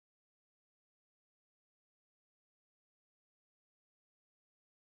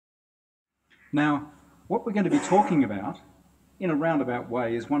Now, what we're going to be talking about, in a roundabout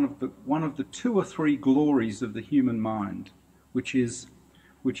way, is one of the two or three glories of the human mind, which is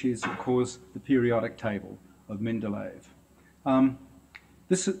of course the periodic table of Mendeleev.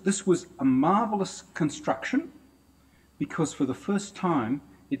 This was a marvelous construction because for the first time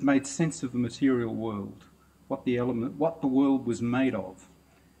it made sense of the material world, what the world was made of.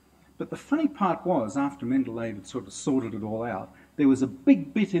 But the funny part was, after Mendeleev had sort of sorted it all out, there was a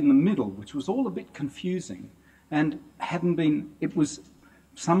big bit in the middle which was all a bit confusing and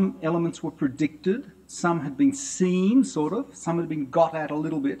some elements were predicted, some had been seen, sort of, some had been got at a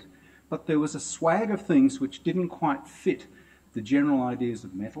little bit, but there was a swag of things which didn't quite fit the general ideas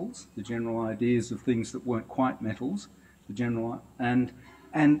of metals, the general ideas of things that weren't quite metals, and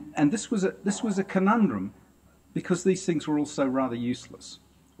this was a conundrum because these things were also rather useless,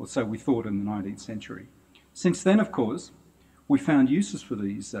 or so we thought in the 19th century. Since then, of course, we found uses for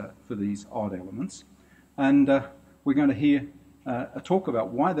these odd elements, and we're going to hear a talk about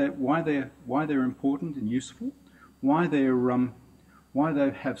why they're important and useful, why they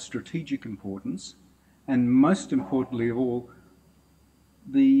have strategic importance, and most importantly of all,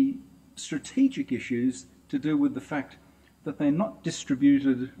 the strategic issues to do with the fact that they're not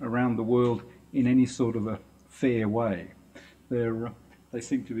distributed around the world in any sort of a fair way. They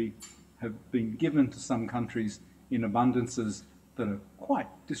seem to have been given to some countries in abundances that are quite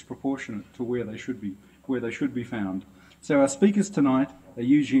disproportionate to where they should be found. So our speakers tonight are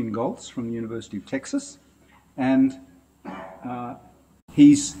Eugene Goltz from the University of Texas, and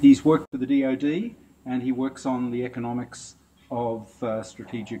he's worked for the DoD, and he works on the economics of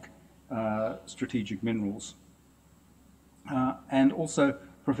strategic minerals. And also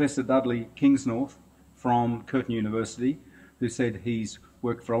Professor Dudley Kingsnorth from Curtin University, who said he's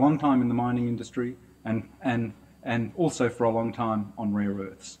worked for a long time in the mining industry and also for a long time on rare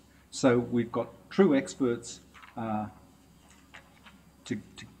earths. So we've got true experts to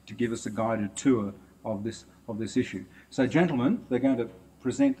give us a guided tour of this issue. So gentlemen, they're going to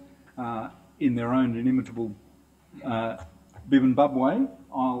present in their own inimitable bib and bub way.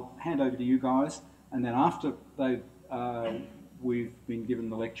 I'll hand over to you guys, and then after we've been given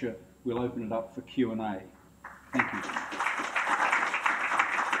the lecture, we'll open it up for Q&A. Thank you.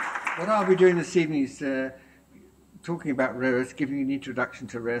 What I'll be doing this evening is talking about rare earths, giving you an introduction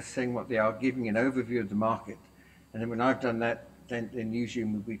to rare earths, saying what they are, giving an overview of the market. And then when I've done that, then usually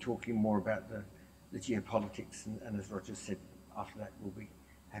we'll be talking more about the geopolitics, and as Roger said, after that we'll be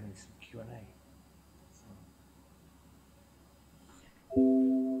having some Q&A.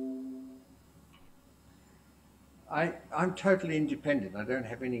 I'm totally independent. I don't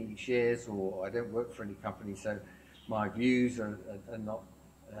have any shares, or I don't work for any company, so my views are not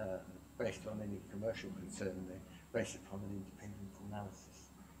based on any commercial concern. They're based upon an independent analysis.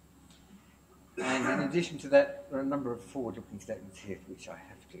 And in addition to that, there are a number of forward-looking statements here, which I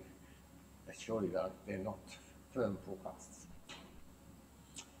have to assure you that they're not firm forecasts.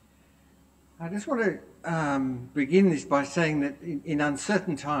 I just want to begin this by saying that in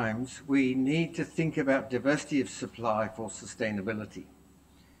uncertain times, we need to think about diversity of supply for sustainability.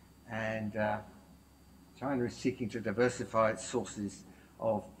 And China is seeking to diversify its sources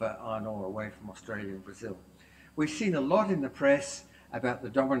of iron ore away from Australia and Brazil. We've seen a lot in the press about the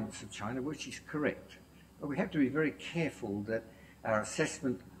dominance of China, which is correct. But we have to be very careful that our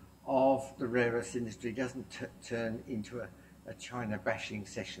assessment of the rare earths industry doesn't turn into a China-bashing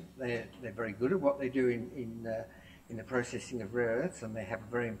session. They're very good at what they do in the processing of rare earths, and they have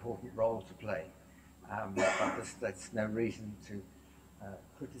a very important role to play. But that's no reason to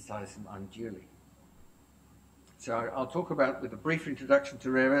criticise them unduly. So I'll talk about, with a brief introduction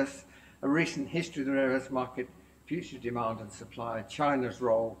to rare earths, a recent history of the rare earths market, future demand and supply, China's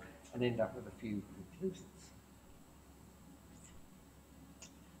role, and end up with a few conclusions.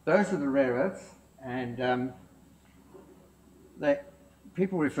 Those are the rare earths, and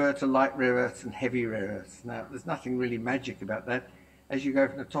people refer to light rare earths and heavy rare earths. Now, there's nothing really magic about that. As you go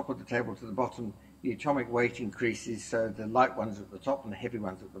from the top of the table to the bottom, the atomic weight increases, so the light ones are at the top and the heavy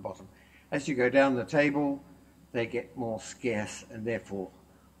ones are at the bottom. As you go down the table, they get more scarce and therefore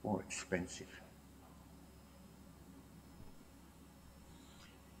more expensive.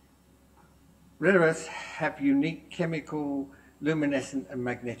 Rare earths have unique chemical, luminescent and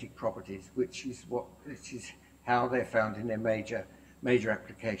magnetic properties, which is how they're found in their major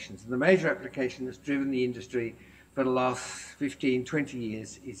applications. And the major application that's driven the industry for the last 15, 20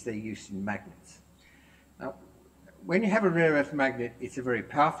 years is their use in magnets. Now, when you have a rare earth magnet, it's a very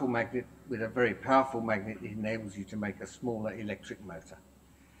powerful magnet. With a very powerful magnet, it enables you to make a smaller electric motor.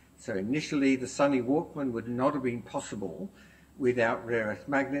 So initially, the Sunny Walkman would not have been possible without rare earth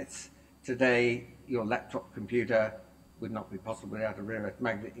magnets, Today, your laptop computer would not be possible without a rare earth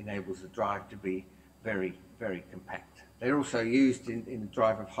magnet. Enables the drive to be very, very compact. They're also used in the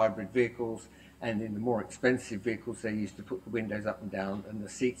drive of hybrid vehicles, and in the more expensive vehicles, they're used to put the windows up and down and the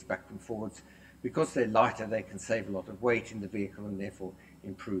seats back and forwards. Because they're lighter, they can save a lot of weight in the vehicle and therefore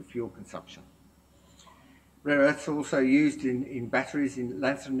improve fuel consumption. Rare earths are also used in batteries, in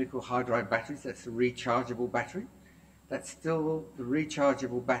lanthanum nickel hydride batteries. That's a rechargeable battery. That's still the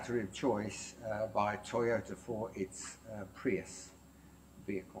rechargeable battery of choice by Toyota for its Prius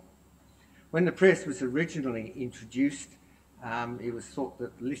vehicle. When the Prius was originally introduced, it was thought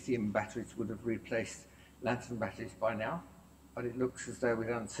that lithium batteries would have replaced lanthanum batteries by now, but it looks as though with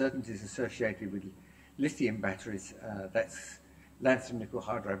uncertainties associated with lithium batteries, that's lanthanum nickel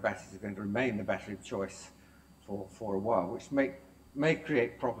hydride batteries are going to remain the battery of choice for a while, which may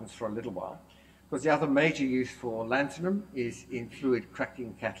create problems for a little while. Because the other major use for lanthanum is in fluid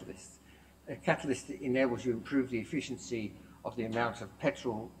cracking catalysts. A catalyst that enables you to improve the efficiency of the amount of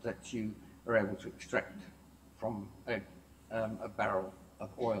petrol that you are able to extract from a barrel of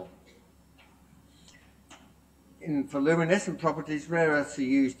oil. For luminescent properties, rare earths are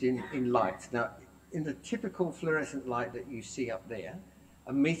used in lights. Now, in the typical fluorescent light that you see up there,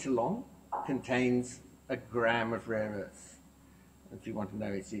 a meter long contains a gram of rare earths. If you want to know,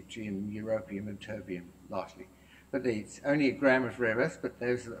 it's yttrium, europium, and terbium, largely. But it's only a gram of rare earths, but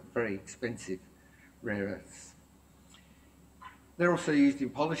those are very expensive rare earths. They're also used in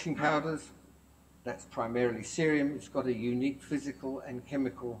polishing powders. That's primarily cerium. It's got a unique physical and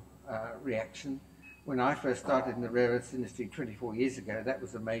chemical reaction. When I first started in the rare earths industry 24 years ago, that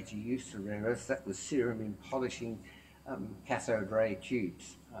was a major use of rare earths. That was cerium in polishing cathode ray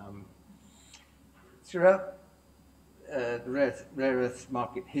tubes. Throughout the rare earths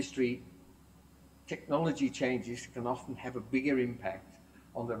market history, technology changes can often have a bigger impact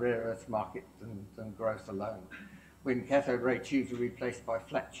on the rare earth market than growth alone. When cathode ray tubes were replaced by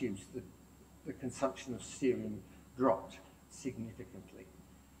flat tubes, the consumption of cerium dropped significantly.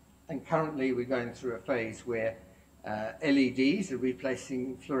 And currently we're going through a phase where LEDs are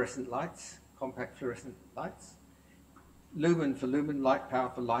replacing fluorescent lights, compact fluorescent lights. Lumen for lumen, light power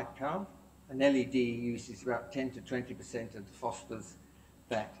for light power. An LED uses about 10 to 20% of the phosphors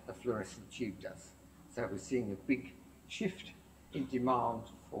that a fluorescent tube does. So we're seeing a big shift in demand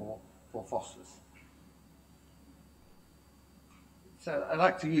for phosphors. So I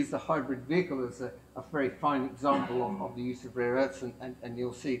like to use the hybrid vehicle as a very fine example of the use of rare earths, and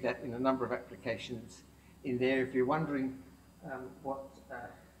you'll see that in a number of applications in there. If you're wondering what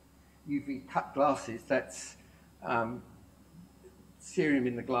UV cut glass is, that's cerium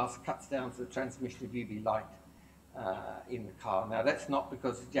in the glass cuts down to the transmission of UV light in the car. Now that's not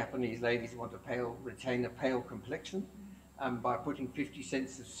because Japanese ladies want to retain a pale complexion. By putting 50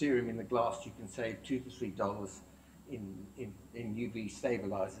 cents of cerium in the glass, you can save $2 to $3 in UV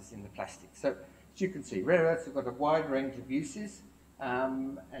stabilizers in the plastic. So as you can see, rare earths have got a wide range of uses,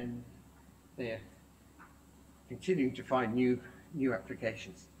 and they're continuing to find new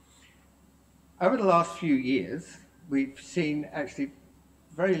applications. Over the last few years, we've seen actually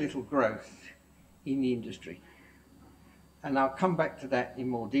very little growth in the industry. And I'll come back to that in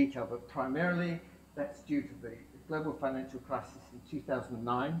more detail, but primarily that's due to the global financial crisis in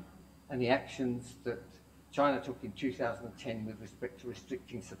 2009 and the actions that China took in 2010 with respect to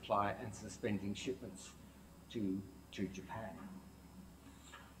restricting supply and suspending shipments to Japan.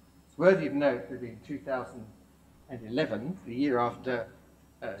 It's worthy of note that in 2011, the year after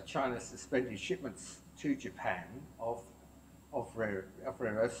China suspended shipments to Japan of rare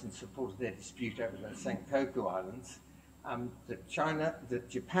earths in support of their dispute over the Senkaku Islands, that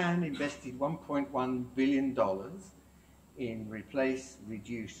Japan invested $1.1 billion in replace,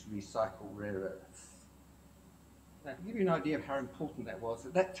 reduce, recycle rare earths. Now, to give you an idea of how important that was,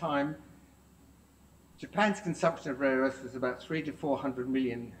 at that time, Japan's consumption of rare earths was about $300 to $400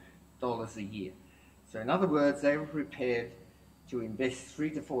 million a year. So in other words, they were prepared to invest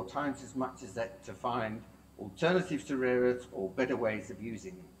 3 to 4 times as much as that to find alternatives to rare earths or better ways of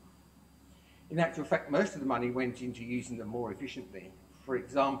using them. In actual fact, most of the money went into using them more efficiently. For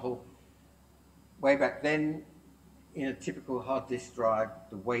example, way back then, in a typical hard disk drive,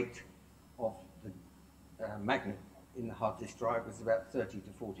 the weight of the magnet in the hard disk drive was about 30 to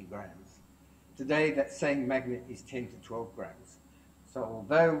 40 grams. Today, that same magnet is 10 to 12 grams. So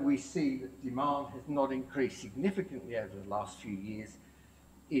although we see that demand has not increased significantly over the last few years,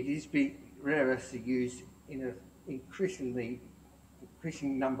 rare earths are used in an increasing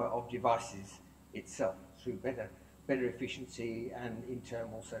number of devices itself through better efficiency and in turn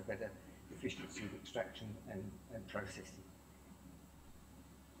also better efficiency of extraction and processing.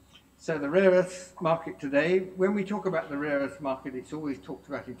 So the rare earths market today, when we talk about the rare earths market, it's always talked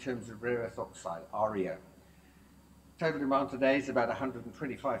about in terms of rare earth oxide, REO. Total demand today is about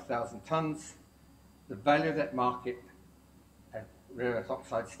 125,000 tons. The value of that market at rare earth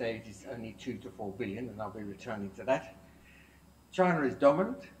oxide stage is only 2 to 4 billion, and I'll be returning to that. China is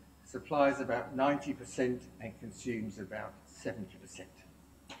dominant, supplies about 90% and consumes about 70%.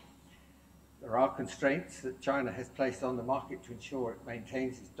 There are constraints that China has placed on the market to ensure it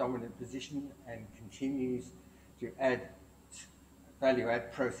maintains its dominant position and continues to add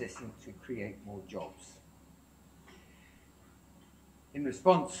value-add processing to create more jobs. In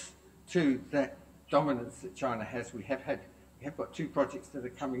response to that dominance that China has, we have got 2 projects that are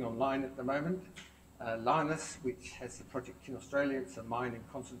coming online at the moment. Lynas, which has a project in Australia, it's a mine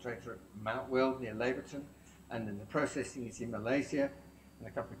and concentrator at Mount Weld near Laverton, and then the processing is in Malaysia, and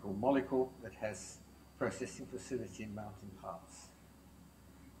a company called Molecule that has processing facility in Mountain Pass.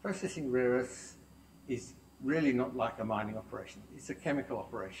 Processing rare earths is really not like a mining operation, it's a chemical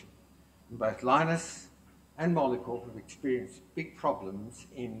operation. And both Lynas and Molecule have experienced big problems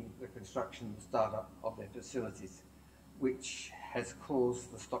in the construction and startup of their facilities, which has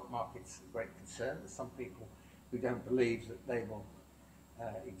caused the stock markets great concern. There's some people who don't believe that they will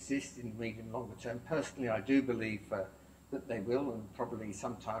exist in the medium and longer term. Personally, I do believe that they will, and probably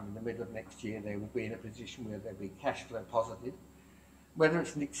sometime in the middle of next year they will be in a position where they'll be cash flow positive. Whether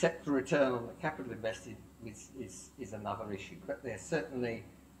it's an acceptable return on the capital invested is another issue, but they're certainly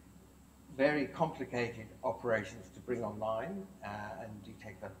very complicated operations to bring online and do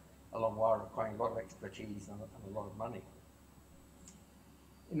take a long while, requiring a lot of expertise and a lot of money.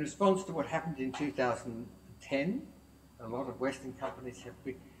 In response to what happened in 2010, a lot of Western companies have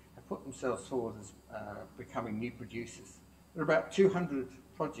put themselves forward as becoming new producers. There are about 200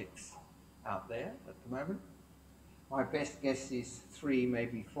 projects out there at the moment. My best guess is 3,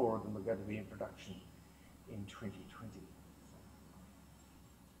 maybe 4 of them are going to be in production in 2020.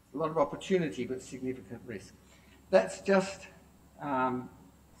 A lot of opportunity, but significant risk. That's just a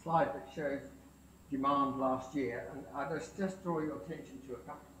slide that shows demand last year, and I just draw your attention to a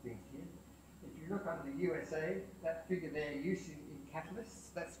couple of things here. If you look under the USA, that figure there, use in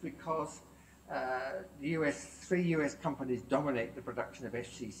catalysts, that's because the 3 US companies dominate the production of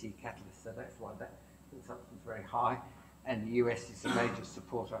FCC catalysts, so that's why that consumption is very high, and the US is a major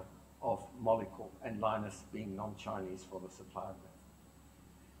supporter of Molecule, and Lynas being non-Chinese for the supply of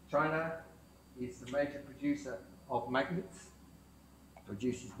that. China is the major producer of magnets,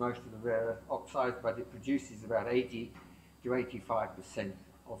 produces most of the rare earth oxides, but it produces about 80 to 85%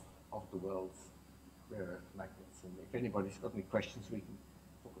 of the world's rare earth magnets. And if anybody's got any questions, we can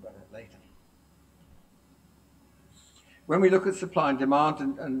talk about that later. When we look at supply and demand,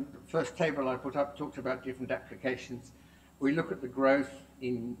 and the first table I put up talked about different applications, we look at the growth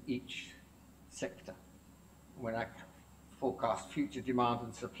in each sector. When I forecast future demand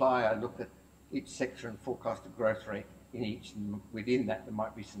and supply, I look at each sector and forecast a growth rate in each, and within that there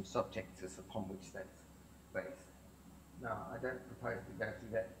might be some subsectors upon which that's based. Now, I don't propose to go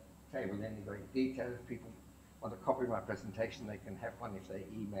through that table in any great detail. If people want to copy my presentation, they can have one if they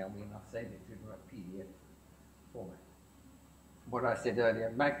email me, and I'll send it to them in a PDF format. What I said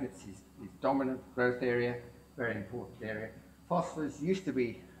earlier, magnets is dominant growth area, very important area. Phosphors used to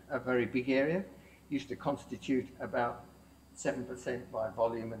be a very big area, used to constitute about 7% by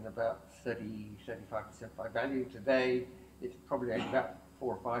volume and about 30–35% by value. Today, it's probably only about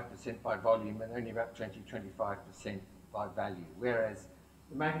 4 or 5% by volume and only about 20–25% by value. Whereas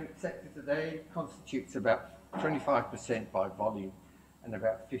the magnet sector today constitutes about 25% by volume and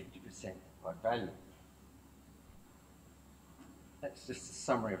about 50% by value. That's just a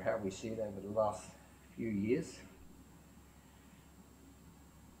summary of how we see it over the last few years.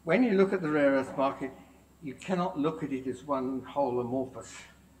 When you look at the rare earth market, you cannot look at it as one whole amorphous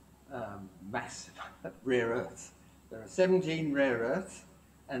mass of rare earths. There are 17 rare earths,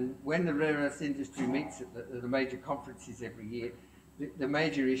 and when the rare earths industry meets at the major conferences every year, the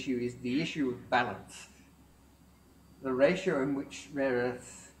major issue is the issue of balance. The ratio in which rare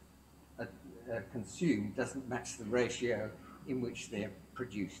earths are consumed doesn't match the ratio in which they're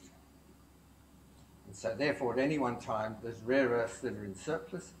produced. And so therefore, at any one time, there's rare earths that are in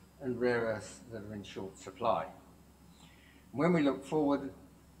surplus and rare earths that are in short supply. When we look forward,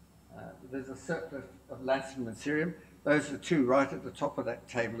 there's a surplus of lanthanum and cerium. Those are the 2 right at the top of that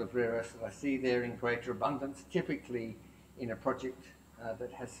table of rare earths that I see there in greater abundance. Typically, in a project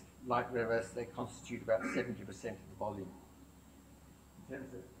that has light rare earths, they constitute about 70% of the volume. In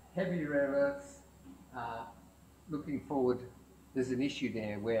terms of heavy rare earths, looking forward, there's an issue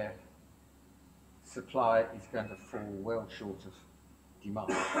there where supply is going to fall well short of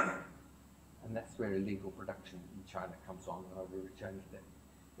demand. And that's where illegal production in China comes on, and I will return to that.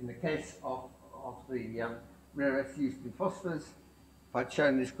 In the case of the rare earths used in phosphors, if I'd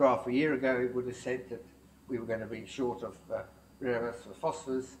shown this graph a year ago, it would have said that we were going to be short of rare earths for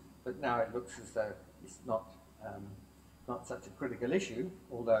phosphors, but now it looks as though it's not such a critical issue,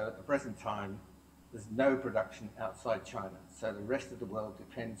 although at the present time there's no production outside China. So the rest of the world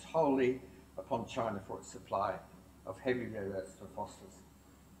depends wholly upon China for its supply of heavy rare earths for phosphors.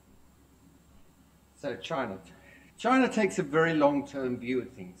 So China takes a very long-term view of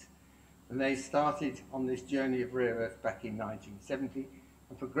things. And they started on this journey of rare earths back in 1970.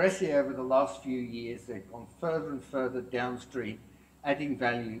 And progressively over the last few years, they've gone further and further downstream, adding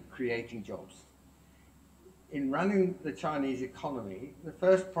value, creating jobs. In running the Chinese economy, the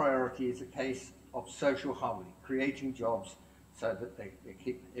first priority is a case of social harmony, creating jobs so that they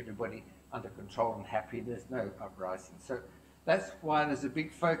keep everybody under control and happy, there's no uprising. So that's why there's a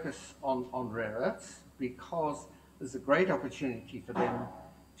big focus on rare earths, because there's a great opportunity for them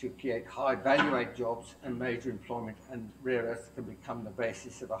to create high value-add jobs and major employment, and rare earths can become the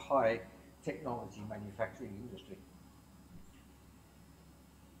basis of a high technology manufacturing industry.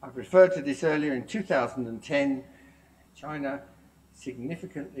 I've referred to this earlier. In 2010, China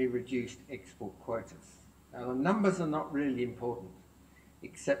significantly reduced export quotas. Now, the numbers are not really important,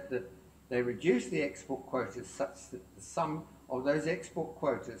 except that they reduced the export quotas such that the sum of those export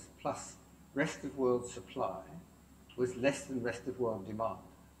quotas plus rest of world supply was less than rest of world demand.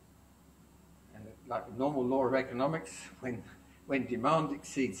 And like the normal law of economics, when demand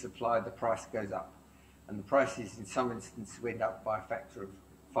exceeds supply, the price goes up. And the prices in some instances went up by a factor of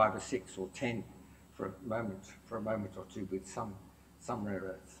 5 or 6 or 10 for a moment or two with some rare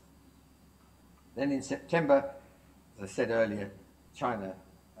earths. Then in September, as I said earlier, China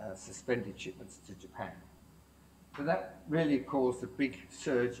suspended shipments to Japan. So that really caused a big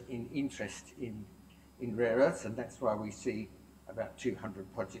surge in interest in rare earths, and that's why we see about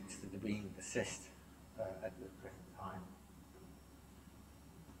 200 projects that are being assessed at the present time.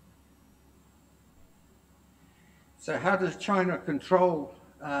 So how does China control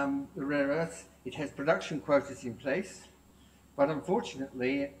the rare earths? It has production quotas in place, but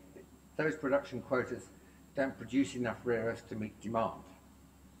unfortunately those production quotas don't produce enough rare earths to meet demand.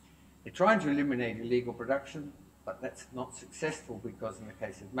 They're trying to eliminate illegal production, but that's not successful because in the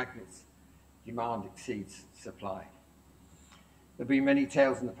case of magnets, demand exceeds supply. There have been many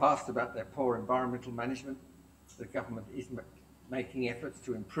tales in the past about their poor environmental management. The government is making efforts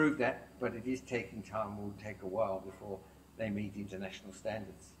to improve that, but it is taking time, will take a while before they meet international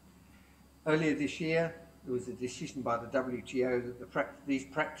standards. Earlier this year, there was a decision by the WTO that these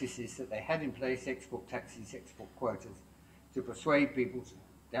practices that they had in place, export taxes, export quotas, to persuade people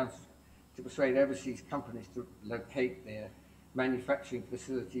to persuade overseas companies to locate their manufacturing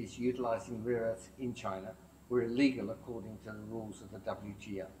facilities utilizing rare earths in China, were illegal according to the rules of the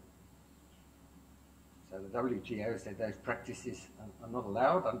WTO. So the WTO said those practices are not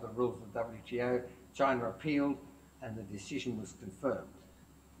allowed under the rules of the WTO. China appealed and the decision was confirmed.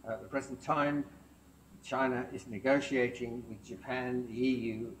 At the present time, China is negotiating with Japan, the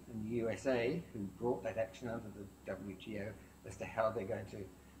EU and the USA, who brought that action under the WTO, as to how they're going to,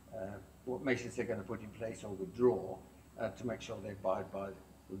 what measures they're going to put in place or withdraw to make sure they abide by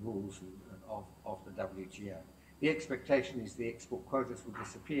the rules of the WTO. The expectation is the export quotas will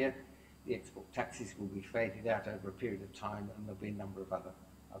disappear, the export taxes will be faded out over a period of time, and there'll be a number of other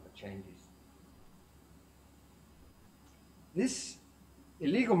changes. This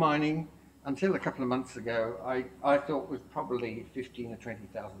illegal mining, until a couple of months ago, I thought was probably 15 or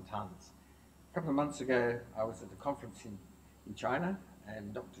 20,000 tons. A couple of months ago, I was at a conference in China,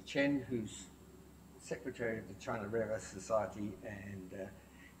 and Dr. Chen, who's secretary of the China Rare Earth Society, and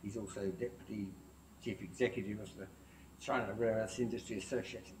he's also deputy chief executive of the China Rare Earth Industry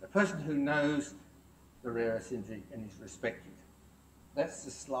Association, the person who knows the rare earth industry and is respected. That's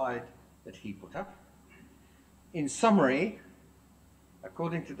the slide that he put up. In summary,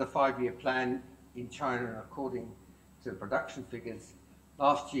 according to the 5-year plan in China and according to the production figures,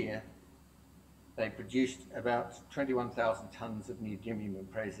 last year they produced about 21,000 tons of neodymium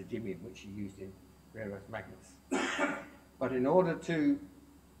and praseodymium, which are used in rare earth magnets. But in order to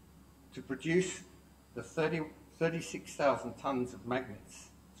produce the 36,000 tons of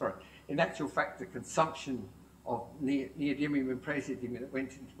magnets, in actual fact the consumption of neodymium and praseodymium that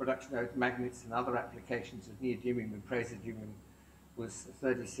went into production of magnets and other applications of neodymium and praseodymium was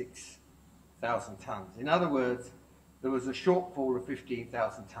 36,000 tons. In other words, there was a shortfall of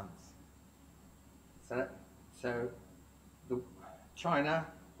 15,000 tons. So China,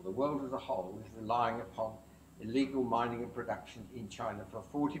 or the world as a whole, is relying upon illegal mining and production in China for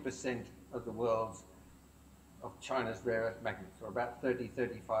 40% of China's rare earth magnets, or about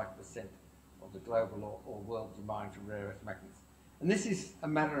 30–35% of the global or world demand for rare earth magnets. And this is a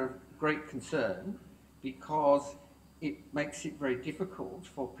matter of great concern because it makes it very difficult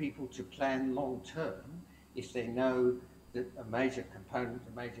for people to plan long term if they know that a major component,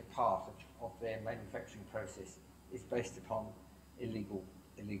 a major part of their manufacturing process is based upon illegal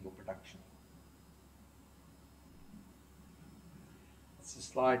production. That's the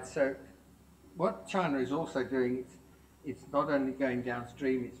slide. So what China is also doing, it's not only going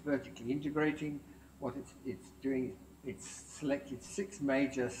downstream, it's vertically integrating. What it's doing, it's selected 6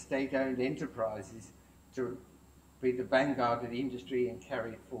 major state-owned enterprises to be the vanguard of the industry and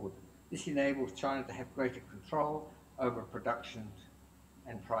carry it forward. This enables China to have greater control over production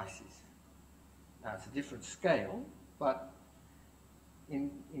and prices. Now, it's a different scale, but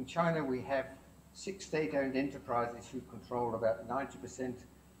in China we have 6 state-owned enterprises who control about 90%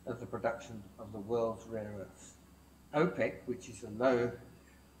 of the production of the world's rare earths. OPEC, which is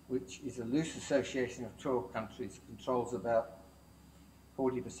a loose association of 12 countries, controls about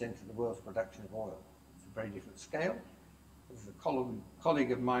 40% of the world's production of oil. It's a very different scale. As a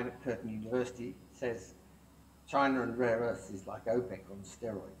colleague of mine at Curtin University says, China and rare earths is like OPEC on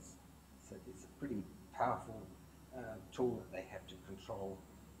steroids. So it's a pretty powerful tool that they have to control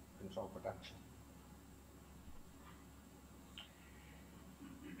production.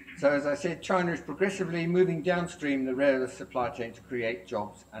 So as I said, China is progressively moving downstream the rare earth supply chain to create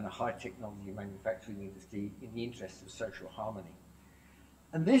jobs and a high technology manufacturing industry in the interest of social harmony.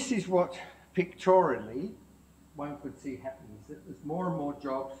 And this is what pictorially one could see happening, is that there's more and more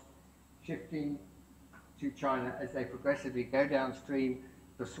jobs shifting to China as they progressively go downstream,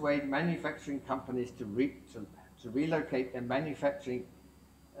 persuade manufacturing companies to relocate their manufacturing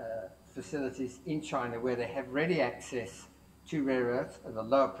facilities in China where they have ready access to rare earths at a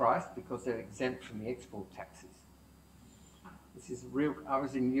lower price because they're exempt from the export taxes. This is real. I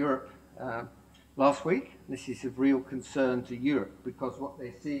was in Europe last week. This is of real concern to Europe because what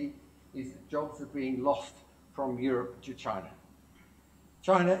they see is that jobs are being lost from Europe to China.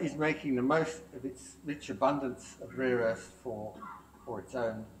 China is making the most of its rich abundance of rare earths for its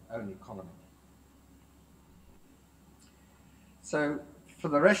own economy. So for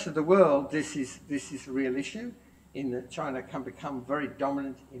the rest of the world, this is a real issue in that China can become very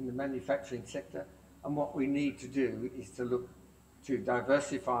dominant in the manufacturing sector, and what we need to do is to look to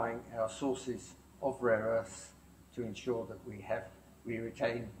diversifying our sources of rare earths to ensure that we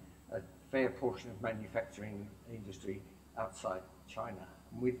retain a fair portion of manufacturing industry outside China.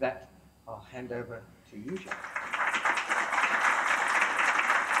 And with that, I'll hand over to you, Jack.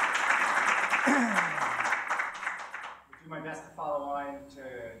 I'll do my best to follow on to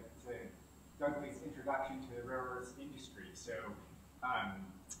Douglas' introduction to the rare earths industry. So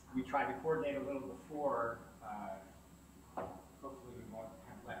we tried to coordinate a little before. Hopefully we won't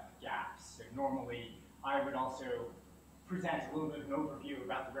have left gaps. So normally I would also present a little bit of an overview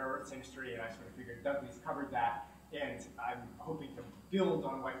about the rare earths industry, and I sort of figured Douglas covered that, and I'm hoping to build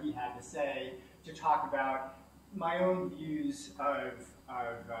on what he had to say to talk about my own views of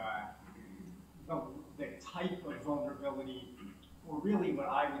the type of vulnerability, or really what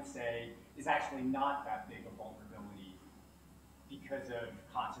I would say is actually not that big a vulnerability because of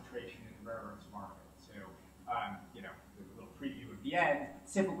concentration in the rare earths market. So, you know, a little preview of the end,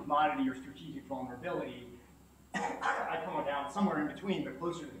 simple commodity or strategic vulnerability, I come down somewhere in between, but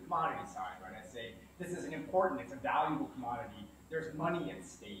closer to the commodity side, right? I say, this is an important, it's a valuable commodity, there's money at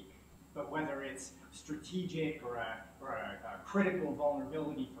stake, but whether it's strategic or a critical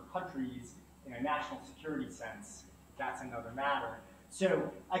vulnerability for countries in a national security sense, that's another matter. So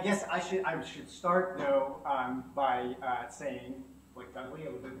I guess I should start though by saying, like Douglas, a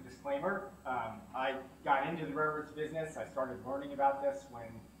little bit of a disclaimer. I got into the rare earths business. I started learning about this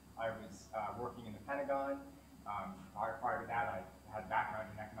when I was working in the Pentagon. Prior to that, I had a background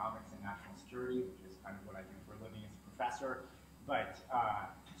in economics and national security, which is kind of what I do for a living as a professor. But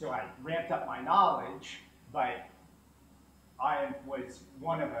so I ramped up my knowledge, but I was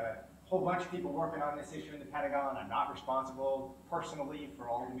one of a whole bunch of people working on this issue in the Pentagon. I'm not responsible personally for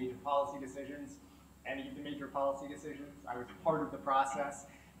all the major policy decisions, any of the major policy decisions. I was part of the process.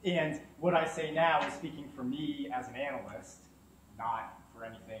 And what I say now is speaking for me as an analyst, not for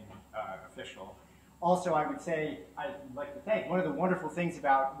anything official. Also, I would say, I'd like to thank one of the wonderful things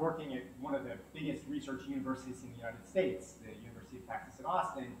about working at one of the biggest research universities in the United States, the University of Texas at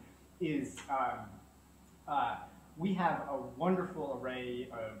Austin, is we have a wonderful array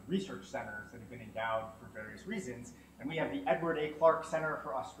of research centers that have been endowed for various reasons. And we have the Edward A. Clark Center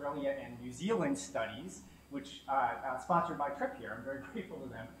for Australia and New Zealand Studies, which sponsored my trip here. I'm very grateful to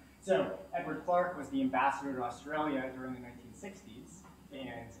them. So Edward Clark was the ambassador to Australia during the 1960s,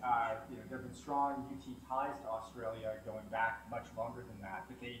 and there have been strong UT ties to Australia going back much longer than that,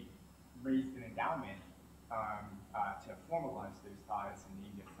 but they raised an endowment to formalize those ties and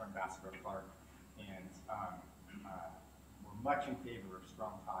named it for Ambassador Clark, and we're much in favor of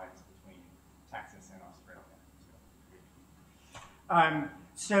strong ties between Texas and Australia.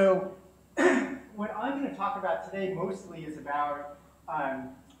 So what I'm going to talk about today mostly is about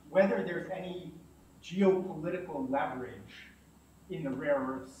whether there's any geopolitical leverage in the rare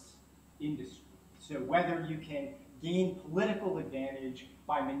earths industry. So whether you can gain political advantage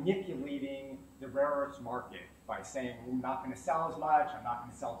by manipulating the rare earths market, by saying, well, I'm not going to sell as much, I'm not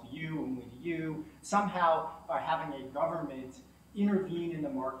going to sell to you, only to you, somehow by having a government intervene in the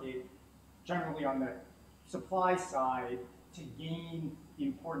market, generally on the supply side, to gain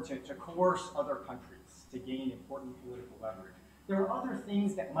important, to coerce other countries, to gain important political leverage. There are other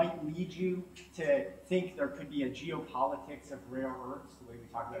things that might lead you to think there could be a geopolitics of rare earths, the way we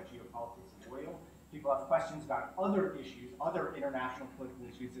talk about geopolitics of oil. People have questions about other issues, other international political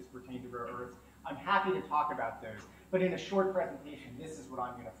issues that pertain to rare earths. I'm happy to talk about those, but in a short presentation, this is what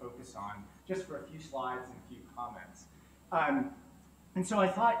I'm going to focus on, just for a few slides and a few comments. And so I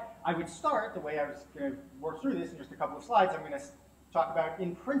thought I would start, the way I was going to work through this in just a couple of slides, I'm going to talk about,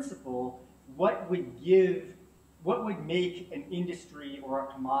 in principle, what would make an industry or a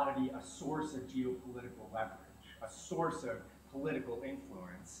commodity a source of geopolitical leverage, a source of political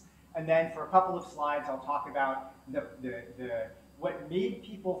influence. And then for a couple of slides, I'll talk about what made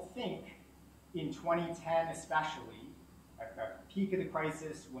people think in 2010 especially, at the peak of the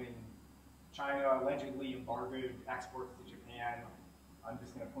crisis when China allegedly embargoed exports to Japan. I'm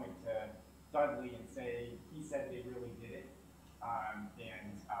just going to point to Dudley and say he said they really did it, and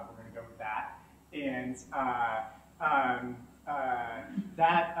we're going to go with that. And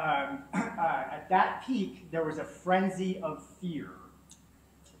at that peak, there was a frenzy of fear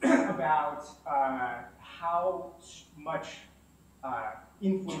about how much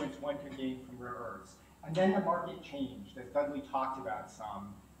influence one could gain from rare earths. And then the market changed, as Dudley talked about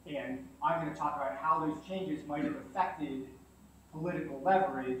some, and I'm going to talk about how those changes might have affected political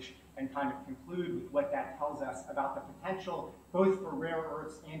leverage and kind of conclude with what that tells us about the potential, both for rare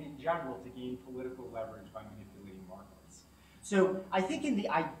earths and in general, to gain political leverage by manipulating markets. So I think in the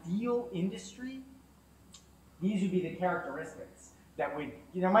ideal industry, these would be the characteristics that would,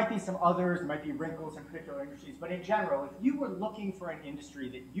 there might be some others, there might be wrinkles in particular industries, but in general, if you were looking for an industry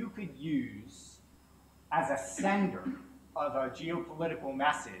that you could use as a sender of a geopolitical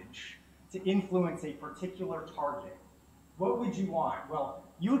message to influence a particular target, what would you want? Well,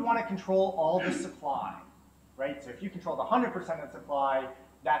 you would want to control all the supply, right? So if you controlled 100% of the supply,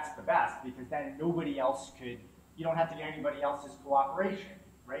 that's the best, because then nobody else could, you don't have to get anybody else's cooperation,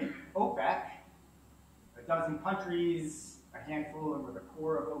 right? OPEC, a dozen countries, a handful, and we're the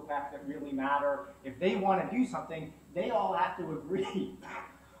core of OPEC that really matter. If they want to do something, they all have to agree.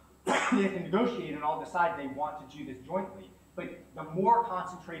 They have to negotiate and all decide they want to do this jointly. But the more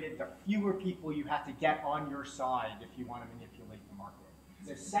concentrated, the fewer people you have to get on your side if you want to manipulate the market.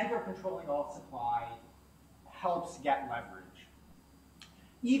 The center controlling all supply helps get leverage.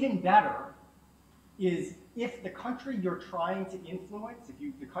 Even better is if the country you're trying to influence,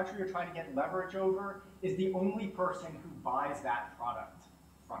 the country you're trying to get leverage over, is the only person who buys that product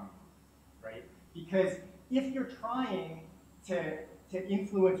from you, right? Because if you're trying to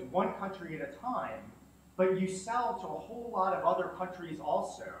influence one country at a time, but you sell to a whole lot of other countries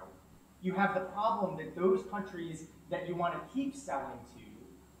also, you have the problem that those countries that you want to keep selling to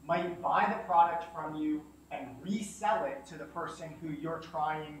might buy the product from you and resell it to the person who you're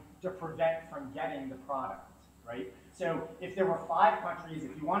trying to prevent from getting the product, right? So if there were 5 countries,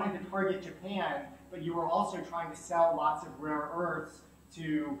 if you wanted to target Japan, but you were also trying to sell lots of rare earths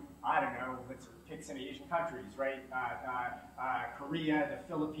to, I don't know, let's pick some Asian countries, right? Korea, the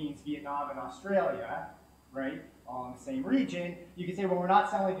Philippines, Vietnam, and Australia, right? All in the same region. You could say, well, we're not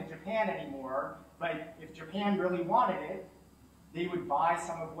selling to Japan anymore, but if Japan really wanted it, they would buy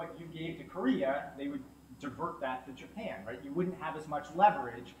some of what you gave to Korea, they would divert that to Japan, right? You wouldn't have as much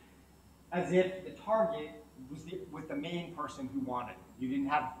leverage as if the target was the main person who wanted it. You didn't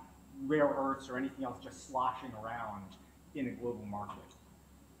have rare earths or anything else just sloshing around in a global market.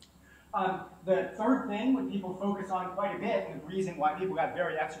 The third thing that people focus on quite a bit, and the reason why people got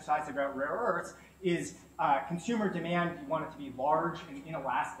very exercised about rare earths, is consumer demand. You want it to be large and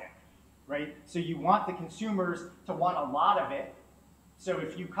inelastic, right? So you want the consumers to want a lot of it. So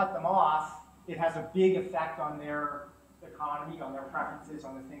if you cut them off, it has a big effect on their economy, on their preferences,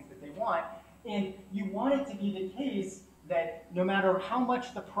 on the things that they want. And you want it to be the case that no matter how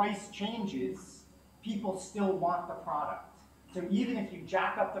much the price changes, people still want the product. So even if you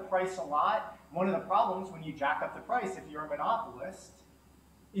jack up the price a lot, one of the problems when you jack up the price, if you're a monopolist,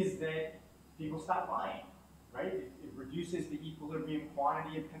 is that people stop buying, right? It reduces the equilibrium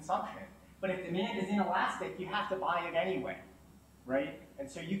quantity of consumption. But if demand is inelastic, you have to buy it anyway, right? And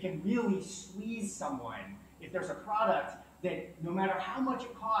so you can really squeeze someone if there's a product that no matter how much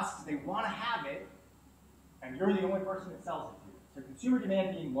it costs, they want to have it, and you're the only person that sells it to you. So consumer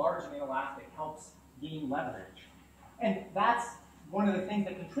demand being large and inelastic helps gain leverage. And that's one of the things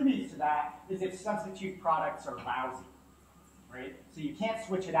that contributes to that is if substitute products are lousy, right? So you can't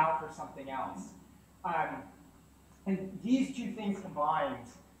switch it out for something else. And these two things combined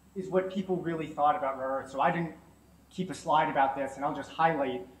is what people really thought about rare earths. So I didn't keep a slide about this, and I'll just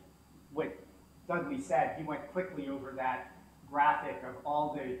highlight what Dudley said. He went quickly over that graphic of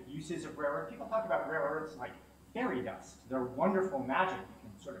all the uses of rare earths. People talk about rare earths like fairy dust. They're wonderful magic you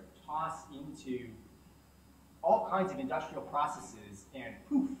can sort of toss into all kinds of industrial processes, and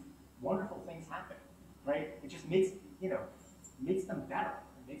poof, wonderful things happen, right? It just makes, makes them better.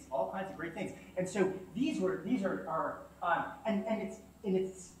 It makes all kinds of great things. And so these are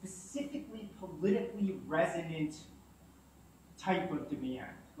it's specifically politically resonant type of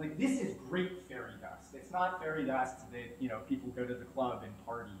demand. Like, this is great fairy dust. It's not fairy dust that people go to the club and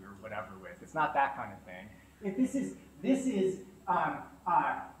party or whatever with. It's not that kind of thing. This is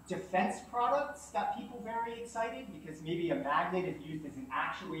defense products got people very excited because maybe a magnet is used as an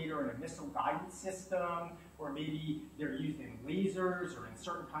actuator in a missile guidance system, or maybe they're used in lasers or in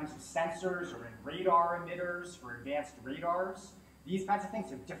certain kinds of sensors or in radar emitters for advanced radars. These kinds of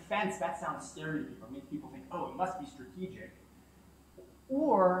things. So defense, that sounds scary to people. It makes people think, oh, it must be strategic.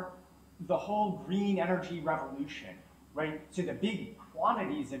 Or the whole green energy revolution, right? So the big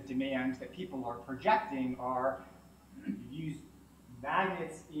quantities of demand that people are projecting are, you use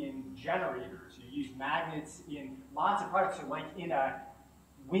magnets in generators, you use magnets in lots of products. So like in a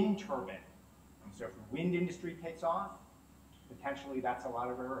wind turbine. And so if the wind industry takes off, potentially that's a lot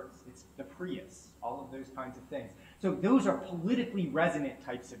of rare earths. It's the Prius, all of those kinds of things. So those are politically resonant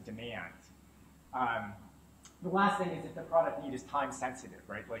types of demand. The last thing is if the product need is time sensitive,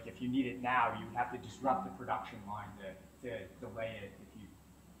 right? Like if you need it now, you would have to disrupt the production line to delay it.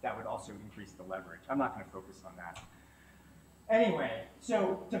 That would also increase the leverage. I'm not going to focus on that. Anyway,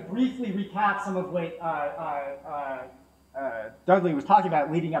 so to briefly recap some of what Dudley was talking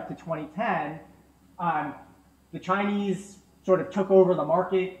about leading up to 2010, the Chinese sort of took over the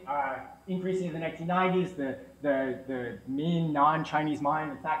market, increasing in the 1990s. The main non-Chinese mine,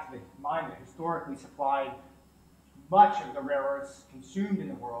 in fact, the mine that historically supplied much of the rare earths consumed in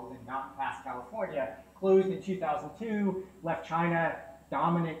the world in Mountain Pass, California, closed in 2002, left China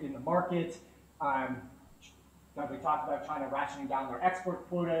dominant in the market. We talked about China rationing down their export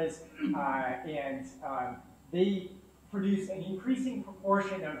quotas, and they produce an increasing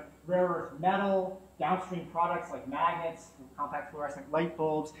proportion of rare earth metal, downstream products like magnets, compact fluorescent light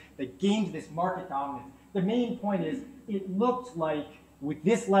bulbs. They gained this market dominance. The main point is it looked like with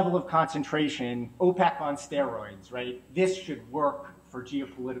this level of concentration, OPEC on steroids, right? This should work for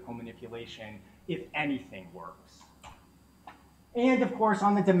geopolitical manipulation if anything works. And of course,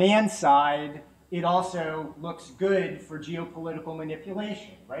 on the demand side, it also looks good for geopolitical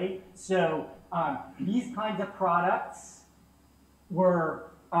manipulation, right? So these kinds of products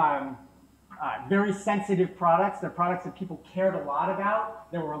were very sensitive products. They're products that people cared a lot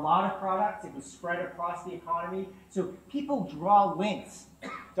about. There were a lot of products. It was spread across the economy. So people draw links.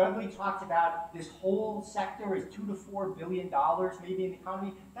 Dudley talked about this whole sector is $2 to $4 billion maybe in the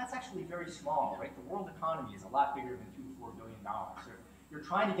economy. That's actually very small, right? The world economy is a lot bigger than $2 to $4 billion. So you're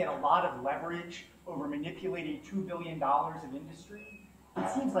trying to get a lot of leverage over manipulating $2 billion of industry. It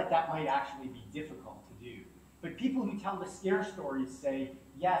seems like that might actually be difficult to do. But people who tell the scare stories say,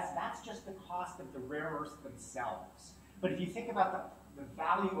 yes, that's just the cost of the rare earths themselves. But if you think about the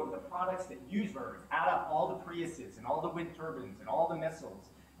value of the products that use rare earths, add up all the Priuses and all the wind turbines and all the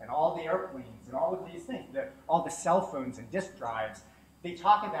missiles and all the airplanes and all of these things, all the cell phones and disk drives, they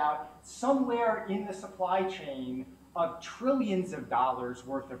talk about somewhere in the supply chain of trillions of dollars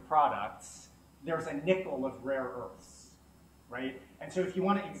worth of products, there's a nickel of rare earths, right? And so if you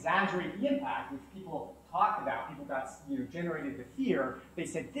want to exaggerate the impact, which people talked about, people got generated the fear, they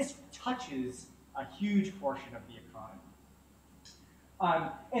said this touches a huge portion of the economy.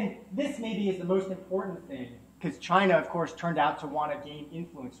 And this maybe is the most important thing, because China, of course, turned out to want to gain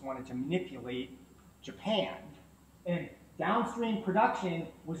influence, wanted to manipulate Japan. And downstream production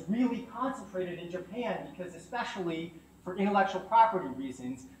was really concentrated in Japan because especially for intellectual property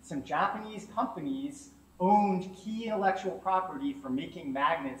reasons, some Japanese companies owned key intellectual property for making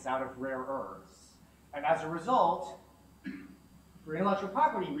magnets out of rare earths. And as a result, for intellectual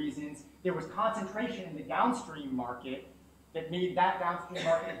property reasons, there was concentration in the downstream market that made that downstream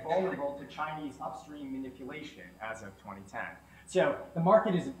market vulnerable to Chinese upstream manipulation as of 2010. So the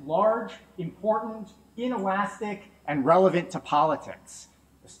market is large, important, inelastic, and relevant to politics,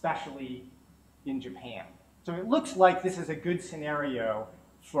 especially in Japan. So it looks like this is a good scenario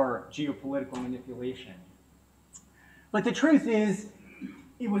for geopolitical manipulation. But the truth is,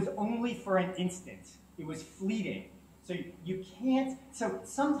 it was only for an instant. It was fleeting. So you can't, so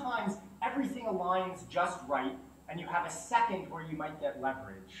sometimes everything aligns just right, and you have a second where you might get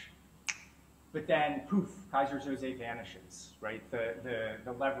leverage. But then, poof, Kaiser Soze vanishes, right?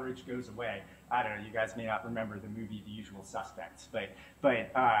 The leverage goes away. I don't know, you guys may not remember the movie The Usual Suspects, but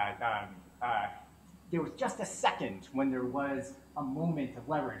there was just a second when there was a moment of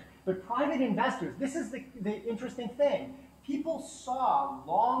leverage. But private investors, this is the interesting thing. People saw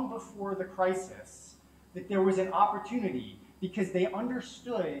long before the crisis that there was an opportunity because they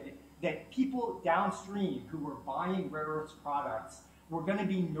understood that people downstream who were buying rare earths products were going to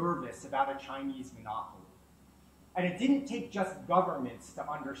be nervous about a Chinese monopoly. And it didn't take just governments to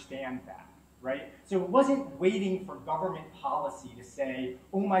understand that, right? So it wasn't waiting for government policy to say,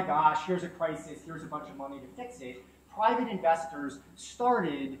 oh my gosh, here's a crisis, here's a bunch of money to fix it. Private investors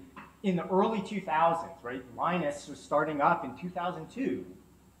started in the early 2000s, right? Linus was starting up in 2002,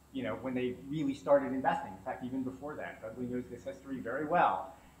 you know, when they really started investing. In fact, even before that, Dudley knows this history very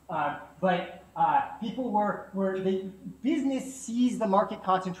well. People business sees the market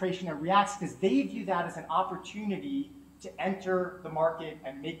concentration and reacts because they view that as an opportunity to enter the market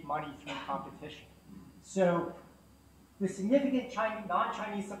and make money through competition. So the significant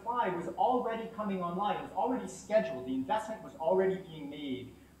non-Chinese supply was already coming online. It was already scheduled. The investment was already being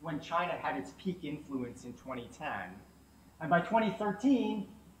made when China had its peak influence in 2010. And by 2013,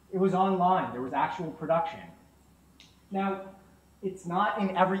 it was online. There was actual production. Now, it's not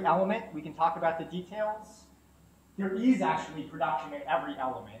in every element. We can talk about the details. There is actually production in every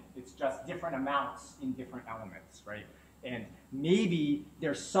element. It's just different amounts in different elements, right? And maybe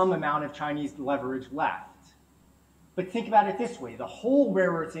there's some amount of Chinese leverage left. But think about it this way. The whole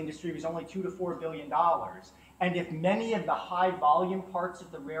rare earths industry was only $2 to $4 billion. And if many of the high volume parts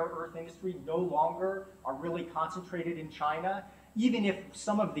of the rare earth industry no longer are really concentrated in China, even if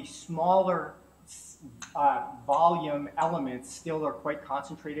some of the smaller volume elements still are quite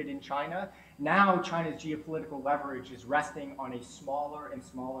concentrated in China, now China's geopolitical leverage is resting on a smaller and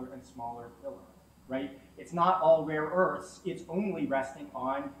smaller and smaller pillar, right? It's not all rare earths, it's only resting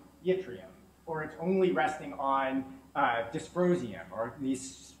on yttrium, or it's only resting on dysprosium, or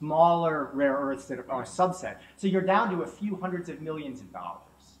these smaller rare earths that are a subset. So you're down to a few hundreds of millions of dollars.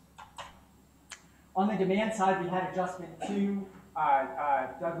 On the demand side, we had adjustment too.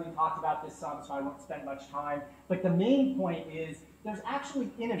 Dudley talked about this some, so I won't spend much time. But the main point is there's actually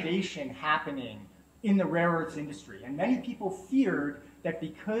innovation happening in the rare earths industry. And many people feared that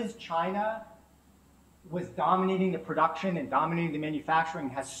because China was dominating the production and dominating the manufacturing,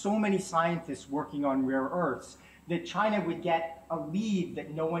 has so many scientists working on rare earths, that China would get a lead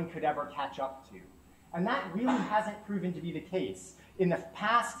that no one could ever catch up to. And that really hasn't proven to be the case. In the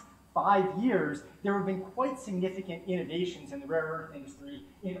past 5 years, there have been quite significant innovations in the rare earth industry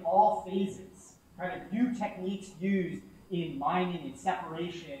in all phases. Kind of new techniques used in mining and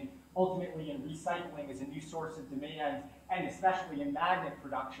separation, ultimately in recycling as a new source of demand, and especially in magnet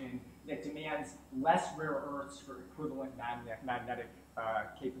production that demands less rare earths for equivalent magnetic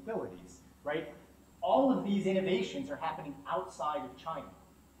capabilities, right? All of these innovations are happening outside of China,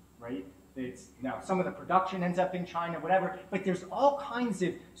 right? Now, some of the production ends up in China, whatever, but there's all kinds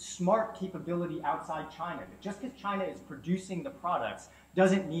of smart capability outside China. That just because China is producing the products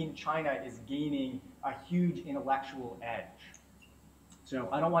doesn't mean China is gaining a huge intellectual edge. So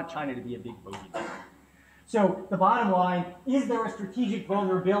I don't want China to be a big bogey. So the bottom line, is there a strategic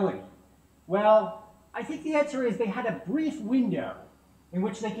vulnerability? Well, I think the answer is they had a brief window in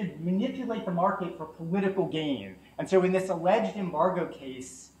which they could manipulate the market for political gain. And so in this alleged embargo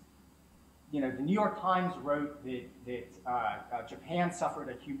case, you know, the New York Times wrote that Japan suffered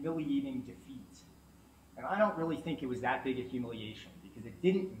a humiliating defeat. And I don't really think it was that big a humiliation because it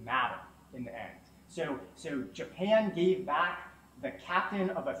didn't matter in the end. So Japan gave back the captain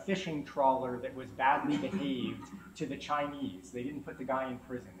of a fishing trawler that was badly behaved to the Chinese. They didn't put the guy in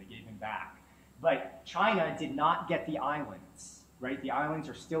prison, they gave him back. But China did not get the islands, right? The islands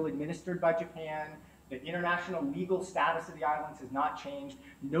are still administered by Japan. The international legal status of the islands has not changed.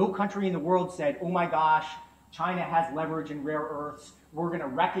 No country in the world said, oh my gosh, China has leverage in rare earths. We're going to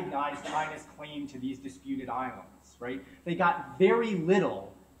recognize China's claim to these disputed islands, right? They got very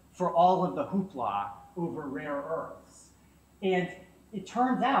little for all of the hoopla over rare earths. And it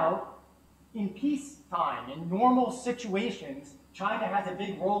turns out, in peacetime, in normal situations, China has a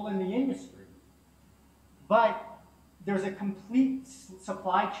big role in the industry. But there's a complete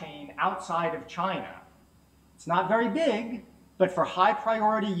supply chain outside of China. It's not very big, but for high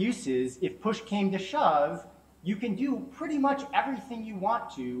priority uses, if push came to shove, you can do pretty much everything you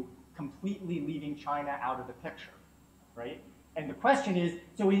want to, completely leaving China out of the picture, right? And the question is,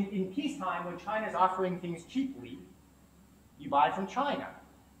 so in peacetime, when China's offering things cheaply, you buy from China.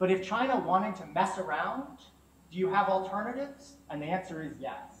 But if China wanted to mess around, do you have alternatives? And the answer is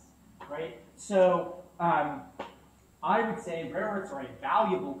yes, right? So I would say rare earths are a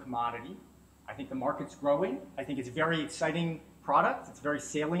valuable commodity. I think the market's growing. I think it's a very exciting product. It's very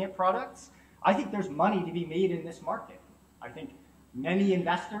salient products. I think there's money to be made in this market. I think many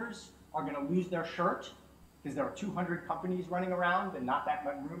investors are going to lose their shirt because there are 200 companies running around and not that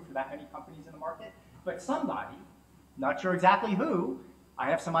much room for that many companies in the market. But somebody, not sure exactly who, I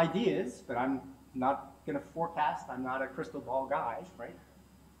have some ideas, but I'm not going to forecast. I'm not a crystal ball guy, right?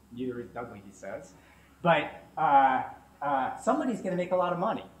 Neither is Dudley, he says. But somebody's going to make a lot of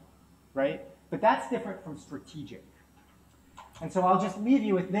money, right? But that's different from strategic. And so I'll just leave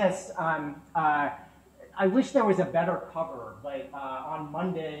you with this. I wish there was a better cover, but on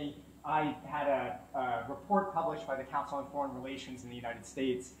Monday, I had a report published by the Council on Foreign Relations in the United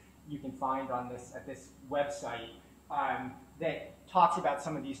States, you can find on this at this website, that talks about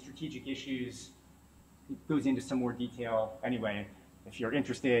some of these strategic issues. It goes into some more detail. Anyway, if you're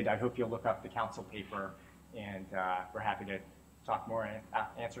interested, I hope you'll look up the Council paper, and we're happy to talk more and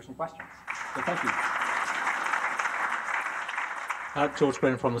answer some questions. So thank you. George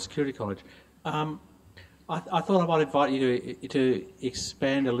Brennan from the Security College. I thought I might invite you to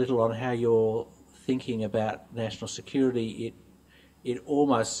expand a little on how you're thinking about national security. It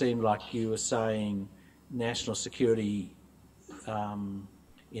almost seemed like you were saying national security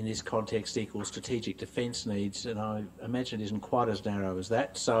in this context equals strategic defence needs, and I imagine it isn't quite as narrow as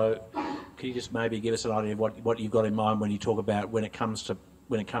that. So, can you just maybe give us an idea of what you've got in mind when you talk about when it comes to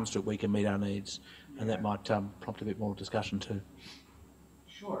it, we can meet our needs, and that might prompt a bit more discussion too.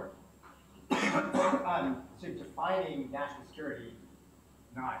 Sure. So defining national security,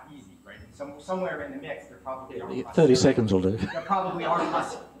 not easy, right? Somewhere in the mix, there probably are 30 seconds will do. There probably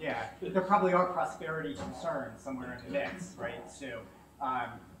are prosperity concerns somewhere in the mix, right? So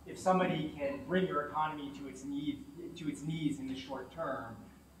if somebody can bring your economy to its knees in the short term,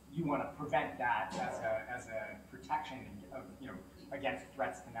 you want to prevent that as a protection of, against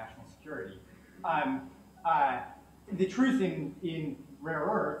threats to national security. The truth in rare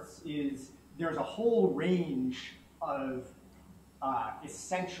earths is there's a whole range of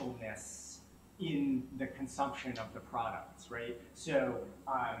essentialness in the consumption of the products, right? So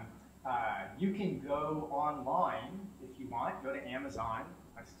you can go online if you want, go to Amazon.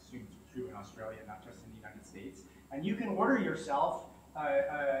 I assume it's true in Australia, not just in the United States. And you can order yourself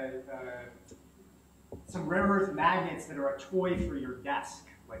some rare earth magnets that are a toy for your desk,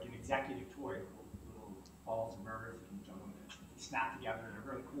 like an executive toy, little balls of rare earth you can jump on and snap together.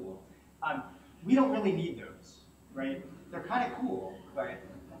 They're really cool. We don't really need those, right? They're kind of cool, but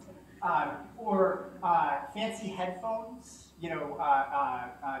or fancy headphones.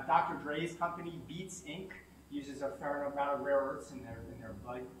 Dr. Dre's company, Beats Inc., uses a fair amount of rare earths in their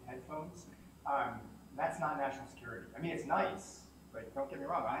Bud headphones. That's not national security. I mean, it's nice. Like, don't get me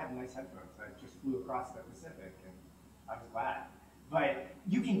wrong, I have nice headphones. I just flew across the Pacific, and I was glad. But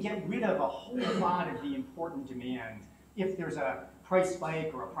you can get rid of a whole lot of the important demand if there's a price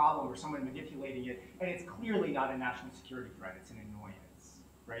spike or a problem or someone manipulating it, and it's clearly not a national security threat, it's an annoyance,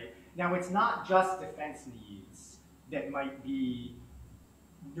 right? Now, it's not just defense needs that might be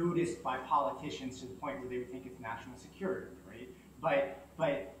noticed by politicians to the point where they would think it's national security, right?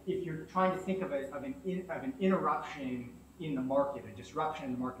 But if you're trying to think of an interruption in the market, a disruption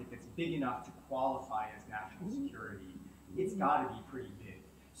in the market that's big enough to qualify as national security, it's got to be pretty big.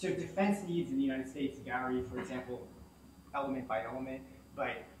 So defense needs in the United States vary, for example, element by element,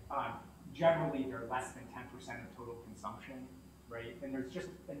 but generally they're less than 10% of total consumption, right? And there's just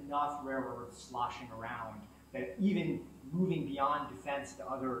enough rare earths sloshing around that even moving beyond defense to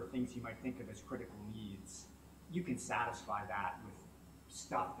other things you might think of as critical needs, you can satisfy that with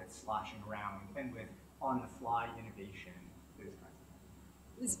stuff that's sloshing around and with on-the-fly innovation, those kinds of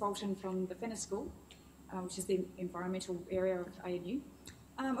things. Liz Bolton from the Fenner School, which is the environmental area of ANU.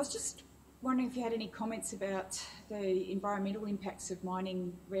 I was just wondering if you had any comments about the environmental impacts of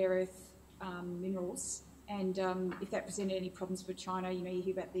mining rare earth minerals and if that presented any problems for China. You know, you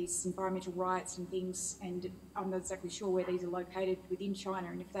hear about these environmental riots and things, and I'm not exactly sure where these are located within China,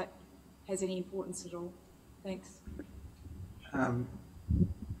 and if that has any importance at all. Thanks.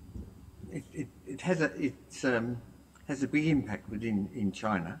 It has a big impact in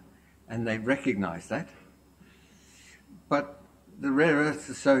China, and they recognise that. But the rare earths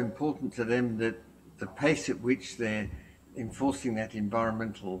are so important to them that the pace at which they're enforcing that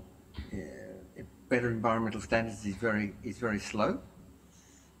better environmental standards is very slow.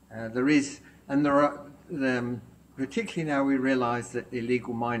 Particularly now we realise that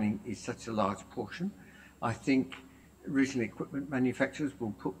illegal mining is such a large portion. I think original equipment manufacturers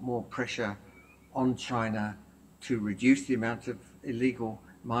will put more pressure on China to reduce the amount of illegal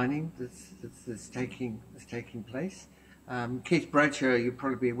mining that's taking place. Keith Bradshaw, you'll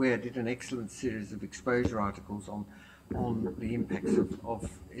probably be aware, did an excellent series of exposure articles on the impacts of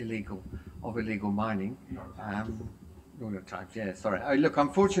illegal mining. New York Times, yeah, sorry. Look,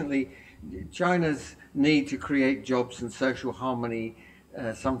 unfortunately, China's need to create jobs and social harmony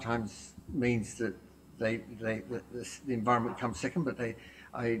sometimes means that the environment comes second, but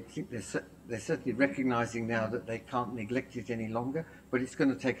I think they're certainly recognising now that they can't neglect it any longer, but it's going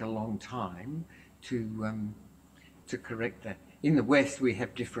to take a long time to correct that. In the West, we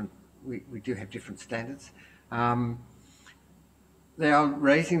do have different standards. They are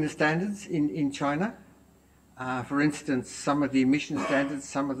raising the standards in China. For instance, some of the emission standards,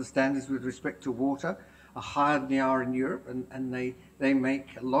 some of the standards with respect to water are higher than they are in Europe, and they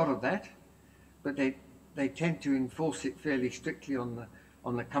make a lot of that, but they tend to enforce it fairly strictly on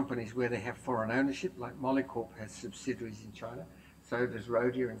the companies where they have foreign ownership, like Molycorp has subsidiaries in China, so does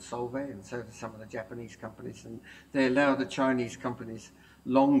Rhodia and Solvay, and so do some of the Japanese companies, and they allow the Chinese companies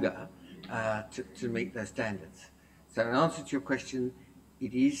longer to meet those standards. So in answer to your question,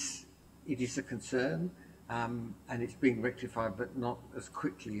 it is a concern, and it's being rectified, but not as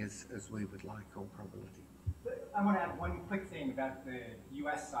quickly as we would like, or probability. But I want to add one quick thing about the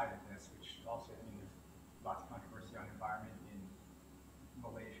U.S. side of this, which also, I mean, there's lots of controversy on environment in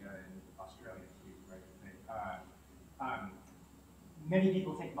Malaysia and Australia too, right? Many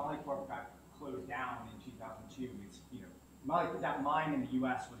people think Molycorp got closed down in 2002. It's, you know, that mine in the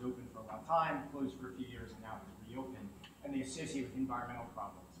U.S. was open for a long time, closed for a few years, and now it's reopened. And they associate with environmental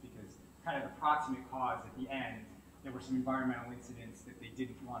problems because kind of the proximate cause at the end, there were some environmental incidents that they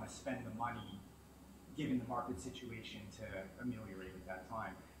didn't want to spend the money, given the market situation, to ameliorate at that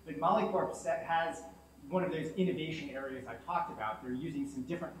time. But Molycorp has one of those innovation areas I talked about. They're using some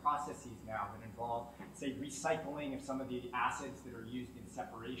different processes now that involve, say, recycling of some of the acids that are used in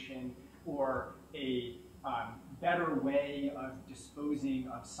separation, or a better way of disposing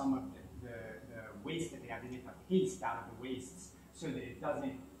of some of the waste that they have. They make a paste out of the wastes so that it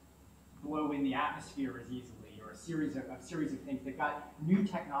doesn't blow in the atmosphere as easily, or a series of things. They've got new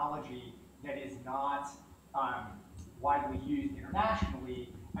technology that is not widely used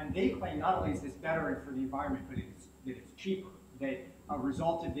internationally, and they claim not only is this better for the environment, but that it's cheaper. That a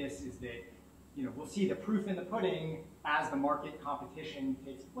result of this is that, you know, we'll see the proof in the pudding as the market competition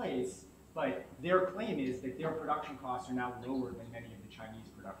takes place, but their claim is that their production costs are now lower than many of the Chinese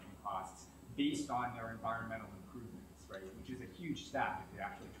production costs based on their environmental improvements, right? Which is a huge step if it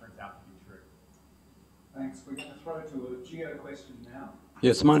actually turns out to be true. Thanks. We're going to throw to a geo question now.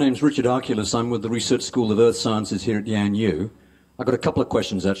 Yes, my name's Richard Arculus. I'm with the Research School of Earth Sciences here at the ANU. I've got a couple of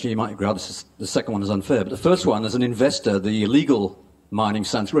questions, actually. You might regard the second one as unfair, but the first one, as an investor, the illegal mining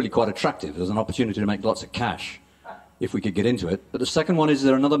sounds really quite attractive. There's an opportunity to make lots of cash if we could get into it. But the second one, is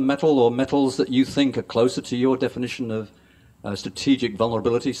there another metal or metals that you think are closer to your definition of strategic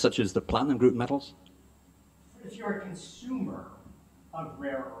vulnerability, such as the platinum group metals? If you're a consumer of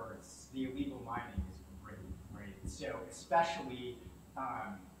rare earths, the illegal mining is great, right? So especially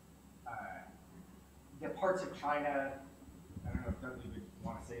the parts of China, I don't know if Dudley would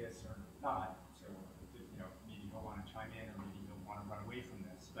want to say this or not, so you know, maybe he'll want to chime in, or maybe he'll want to run away from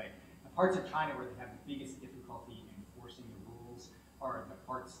this, but the parts of China where they have the biggest difficulty in enforcing the rules are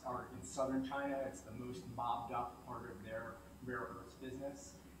in southern China. It's the most mobbed up part of their rare earths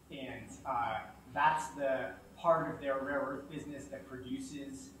business, and that's the part of their rare earth business that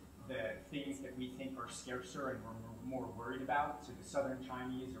produces the things that we think are scarcer and we're more worried about. So the southern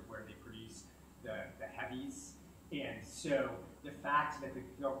Chinese are where they produce the heavies, and so the fact that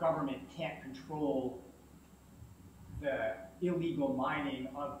the government can't control the illegal mining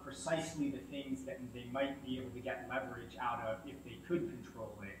of precisely the things that they might be able to get leverage out of if they could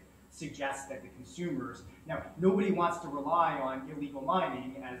control it suggests that the consumers, now nobody wants to rely on illegal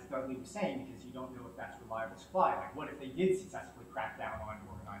mining, as Dudley was saying, because you don't know if that's reliable supply. Like, what if they did successfully crack down on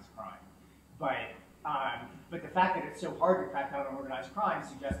organized crime? But But the fact that it's so hard to crack down on organized crime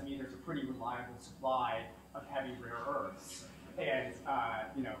suggests to me there's a pretty reliable supply of heavy rare earths. And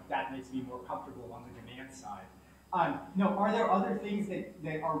that makes me more comfortable on the demand side. Are there other things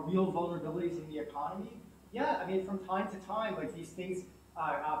that are real vulnerabilities in the economy? Yeah, I mean, from time to time, like these things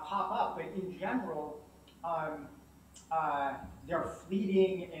pop up, but in general, they're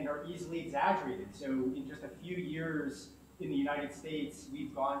fleeting and are easily exaggerated. So in just a few years in the United States,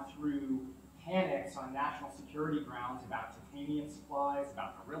 we've gone through panics on national security grounds about titanium supplies,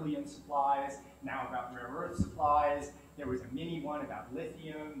 about beryllium supplies, now about rare earth supplies. There was a mini one about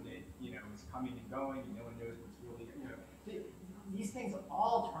lithium that is coming and going, and no one knows what's really. These things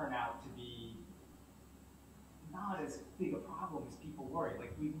all turn out to be not as big a problem as people worry.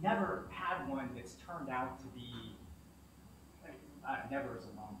 Like, we've never had one that's turned out to be. Never is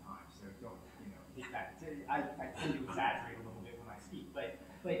a long time, so don't hit that. I tend to exaggerate a little bit when I speak, but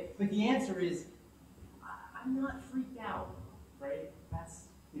the answer is I'm not freaked out, right? That's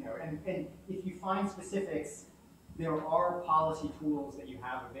and if you find specifics, there are policy tools that you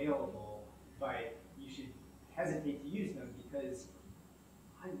have available, but you should hesitate to use them because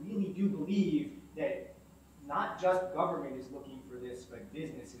I really do believe that not just government is looking for this, but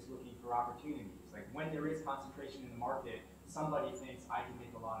business is looking for opportunities. Like, when there is concentration in the market, somebody thinks I can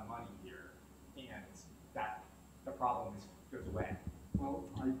make a lot of money here, and that the problem goes away. Well,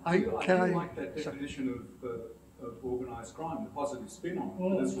 I do like that definition of organised crime, the positive spin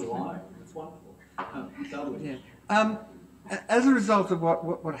on it. It's reliable. It's wonderful. As a result of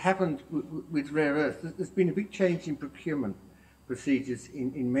what happened with rare earths, there's been a big change in procurement procedures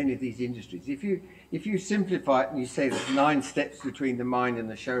in many of these industries. If you simplify it and you say there's 9 steps between the mine and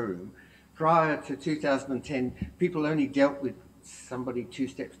the showroom, prior to 2010, people only dealt with somebody 2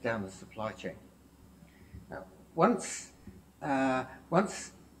 steps down the supply chain. Now, once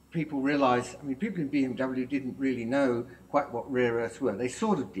people realised, I mean, people in BMW didn't really know quite what rare earths were. They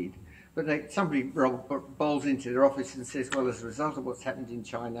sort of did, but somebody bowls into their office and says, well, as a result of what's happened in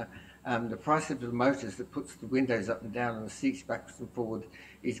China, the price of the motors that puts the windows up and down and the seats backwards and forward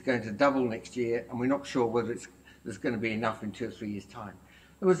is going to double next year, and we're not sure whether there's going to be enough in 2 or 3 years' time.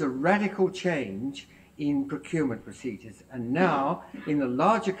 There was a radical change in procurement procedures, and now in the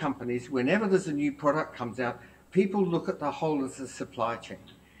larger companies, whenever there's a new product comes out, people look at the whole of the supply chain.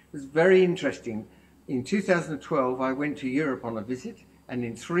 It was very interesting. In 2012, I went to Europe on a visit, and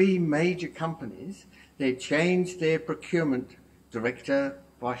in 3 major companies, they changed their procurement director,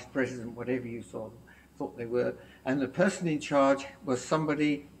 vice president, whatever you thought they were, and the person in charge was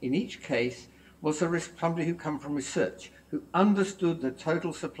somebody, in each case, was somebody who come from research, who understood the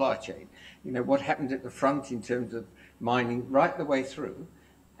total supply chain, what happened at the front in terms of mining right the way through.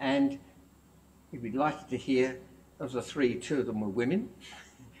 And you'd be delighted to hear of the 3, 2 of them were women,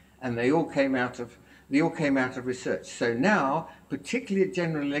 and they all came out of research. So now, particularly at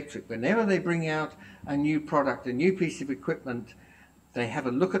General Electric, whenever they bring out a new product, a new piece of equipment, they have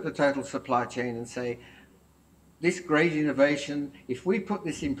a look at the total supply chain and say, this great innovation, if we put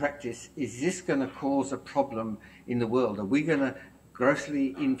this in practice, is this going to cause a problem in the world? Are we going to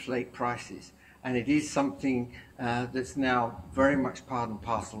grossly inflate prices? And it is something that's now very much part and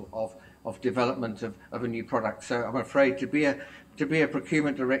parcel of development of a new product. So I'm afraid to be a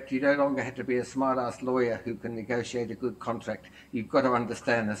procurement director, you no longer have to be a smart-ass lawyer who can negotiate a good contract. You've got to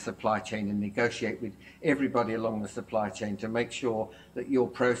understand the supply chain and negotiate with everybody along the supply chain to make sure that your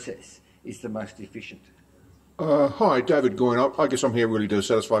process is the most efficient. Hi, David Goyne. I guess I'm here really to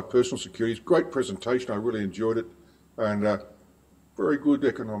satisfy personal security. Great presentation. I really enjoyed it. And very good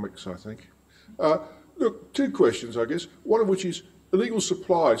economics, I think. Look, 2 questions, I guess. One of which is, illegal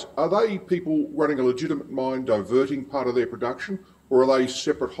supplies, are they people running a legitimate mine diverting part of their production, or are they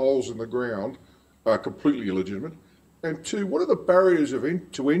separate holes in the ground, completely illegitimate? And 2, what are the barriers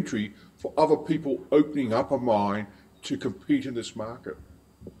to entry for other people opening up a mine to compete in this market?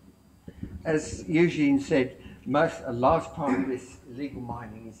 As Eugene said, a large part of this illegal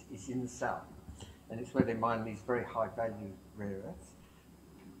mining is in the south, and it's where they mine these very high-value rare earths.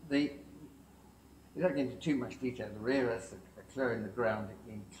 Without getting into too much detail, the rare earths occur in the ground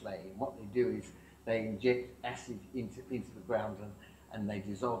in clay, and what they do is they inject acid into the ground and they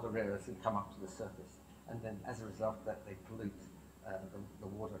dissolve the rare earths and come up to the surface, and then as a result that they pollute the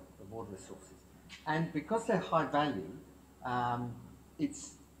water resources. And because they're high value,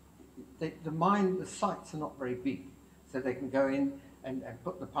 the sites are not very big, so they can go in and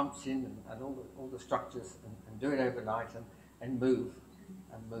put the pumps in and all the structures and do it overnight and move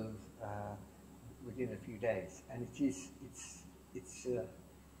within a few days. And it's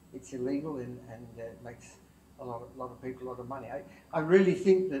illegal and it makes a lot of people a lot of money. I really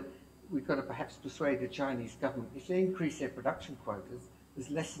think that we've got to perhaps persuade the Chinese government, if they increase their production quotas, there's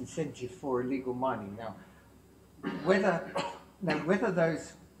less incentive for illegal mining. Now, whether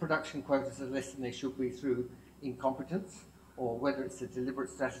those production quotas are less than they should be through incompetence, or whether it's a deliberate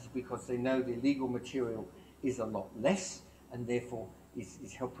strategy because they know the illegal material is a lot less, and therefore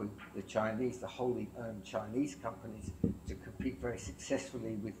is helping the Chinese, the wholly owned Chinese companies, to compete very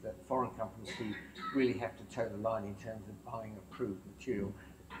successfully with the foreign companies who really have to toe the line in terms of buying approved material.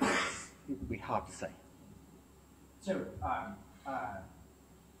 It would be hard to say. So,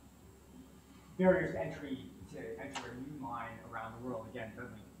 barriers to entry to enter a new mine around the world, again,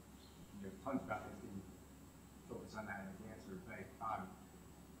 certainly tons about this, didn't focus on that in the answer,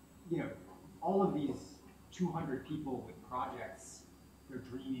 but all of these 200 people with projects they're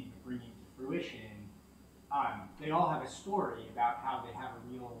dreaming of bringing to fruition, they all have a story about how they have a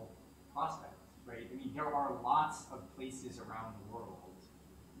real prospect, right? I mean, there are lots of places around the world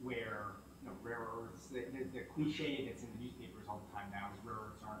where rare earths, the cliche that's in the newspapers all the time now is rare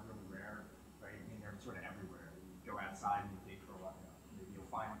earths aren't really rare, right? I mean, they're sort of everywhere. You go outside and you dig for a while, maybe you'll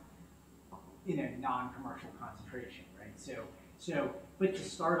find in a non-commercial concentration, right? But to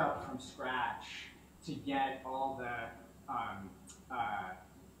start up from scratch, to get all the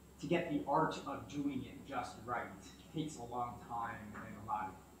to get the art of doing it just right takes a long time and a lot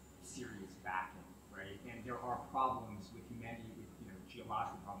of serious backing, right? And there are problems with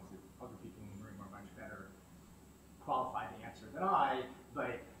geological problems that other people in the room are much better qualified to answer than I,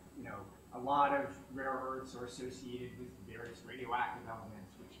 but a lot of rare earths are associated with various radioactive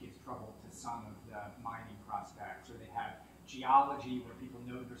elements, which gives trouble to some of the mining prospects, or they have geology where people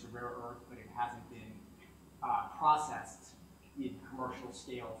know there's a rare earth, but it hasn't been processed in commercial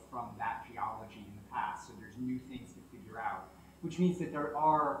scale from that geology in the past. So there's new things to figure out, which means that there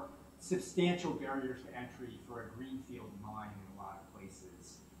are substantial barriers to entry for a greenfield mine in a lot of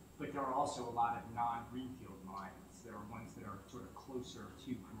places. But there are also a lot of non-greenfield mines. There are ones that are sort of closer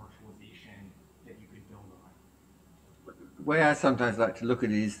to commercialization that you could build on. The way I sometimes like to look at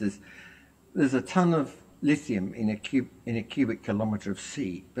it is there's a ton of lithium in a cubic kilometre of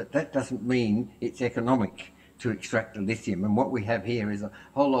sea, but that doesn't mean it's economic to extract the lithium. And what we have here is a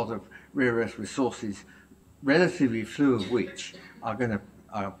whole lot of rare earth resources, relatively few of which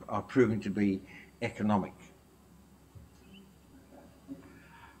are proven to be economic.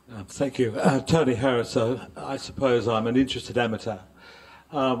 Thank you. Tony Harris, I suppose I'm an interested amateur.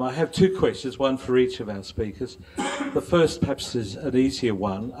 I have two questions, one for each of our speakers. The first perhaps is an easier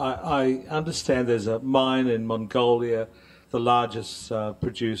one. I understand there's a mine in Mongolia, the largest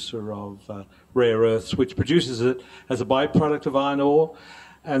producer of rare earths, which produces it as a byproduct of iron ore,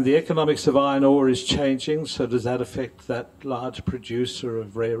 and the economics of iron ore is changing, so does that affect that large producer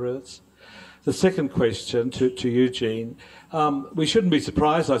of rare earths? The second question to Eugene, we shouldn't be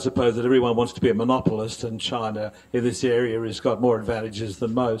surprised, I suppose, that everyone wants to be a monopolist, and China in this area has got more advantages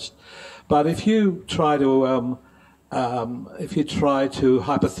than most. But if you try to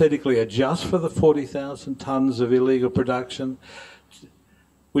hypothetically adjust for the 40,000 tonnes of illegal production,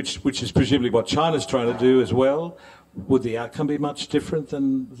 which is presumably what China's trying to do as well, would the outcome be much different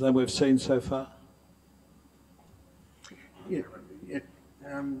than we've seen so far?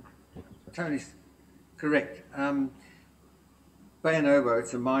 Tony's correct. Bayanovo,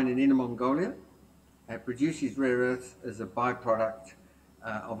 it's a mine in Inner Mongolia. It produces rare earths as a byproduct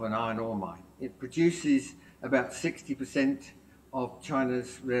of an iron ore mine. It produces about 60% of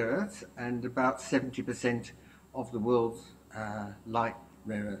China's rare earths and about 70% of the world's light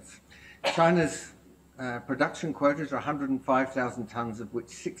rare earths. China's production quotas are 105,000 tonnes, of which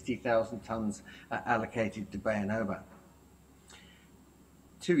 60,000 tonnes are allocated to Bayanovo.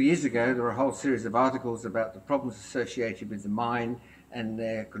 2 years ago, there were a whole series of articles about the problems associated with the mine and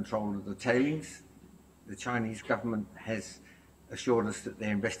their control of the tailings. The Chinese government has assured us that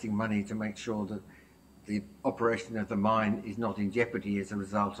they're investing money to make sure that the operation of the mine is not in jeopardy as a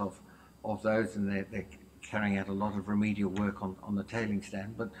result of those, and they're carrying out a lot of remedial work on the tailings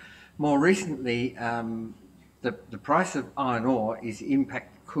stand. But more recently, the price of iron ore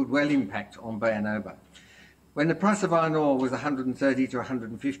could well impact on Bayanovo. When the price of iron ore was $130 to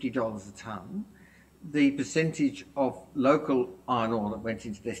 $150 a tonne, the percentage of local iron ore that went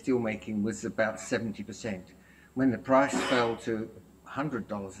into their steelmaking was about 70%. When the price fell to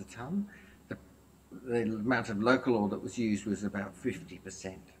 $100 a tonne, the amount of local ore that was used was about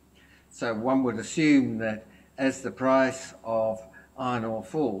 50%. So one would assume that as the price of iron ore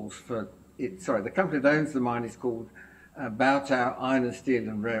falls, the company that owns the mine is called Baotao Iron and Steel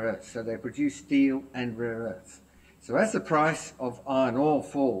and Rare Earths. So they produce steel and rare earths. So as the price of iron ore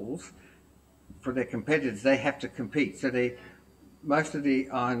falls, for their competitors, they have to compete. So most of the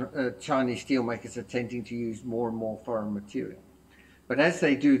Chinese steelmakers are tending to use more and more foreign material. But as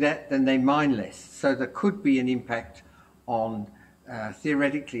they do that, then they mine less. So there could be an impact on,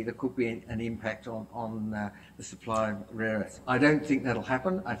 theoretically, there could be an impact on the supply of rare earths. I don't think that'll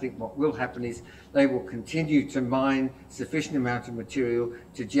happen. I think what will happen is they will continue to mine sufficient amount of material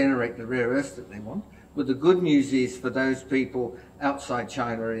to generate the rare earths that they want. But the good news is for those people outside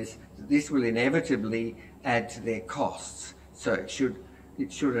China is that this will inevitably add to their costs. So it should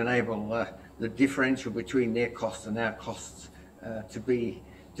enable the differential between their costs and our costs to be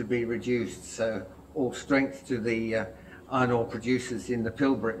reduced. So all strength to the iron ore producers in the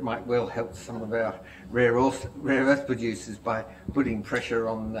Pilbara. It might well help some of our rare earth producers by putting pressure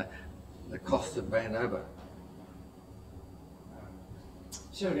on the cost of Vanover.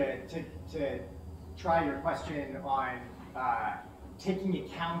 So to try your question on taking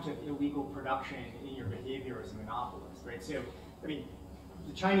account of illegal production in your behavior as a monopolist, right? So, I mean,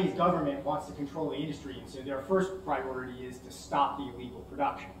 the Chinese government wants to control the industry, and so their first priority is to stop the illegal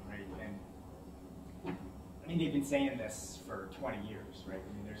production, right? And I mean, they've been saying this for 20 years, right?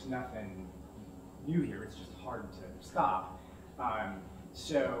 I mean, there's nothing new here. It's just hard to stop.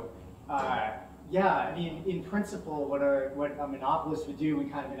 Yeah, I mean, in principle, what a monopolist would do in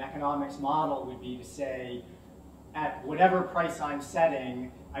kind of an economics model would be to say, at whatever price I'm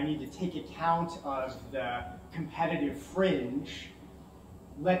setting, I need to take account of the competitive fringe,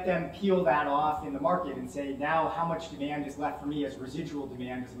 let them peel that off in the market and say, now how much demand is left for me as residual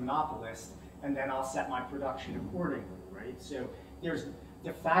demand as a monopolist, and then I'll set my production accordingly, right? So there's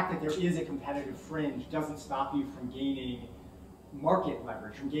the fact that there is a competitive fringe doesn't stop you from gaining market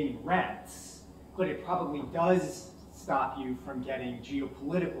leverage, from gaining rents, but it probably does stop you from getting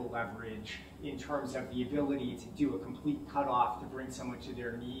geopolitical leverage in terms of the ability to do a complete cutoff, to bring someone to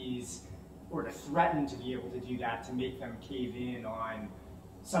their knees, or to threaten to be able to do that, to make them cave in on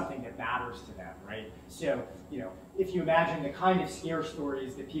something that matters to them, right? So, you know, if you imagine the kind of scare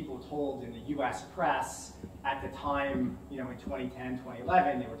stories that people told in the US press at the time, you know, in 2010,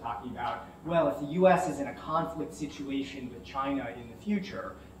 2011, they were talking about, well, if the US is in a conflict situation with China in the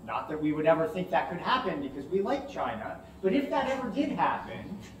future, not that we would ever think that could happen because we like China, but if that ever did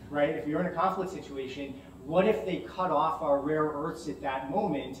happen, right, if you're in a conflict situation, what if they cut off our rare earths at that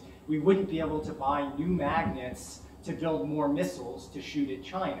moment? We wouldn't be able to buy new magnets to build more missiles to shoot at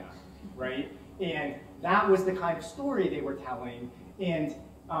China, right? And that was the kind of story they were telling. And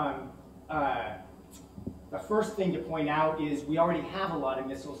the first thing to point out is we already have a lot of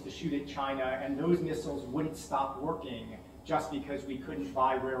missiles to shoot at China, and those missiles wouldn't stop working just because we couldn't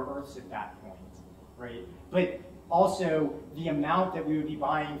buy rare earths at that point, right? But also, the amount that we would be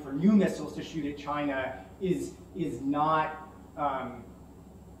buying for new missiles to shoot at China is not,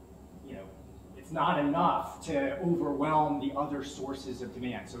 you know, it's not enough to overwhelm the other sources of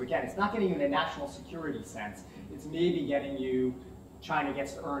demand. So again, it's not getting you in a national security sense. It's maybe getting you, China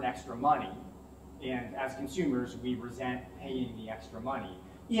gets to earn extra money, and as consumers, we resent paying the extra money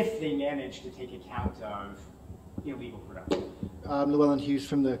if they manage to take account of illegal production. Llewellyn Hughes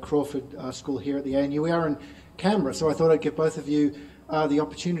from the Crawford School here at the ANU. We are in Canberra, so I thought I'd give both of you the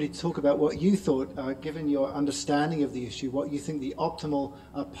opportunity to talk about what you thought, given your understanding of the issue, what you think the optimal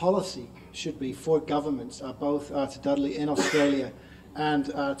policy should be for governments, both to Dudley in Australia and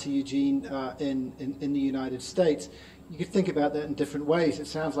to Eugene in the United States. You could think about that in different ways. It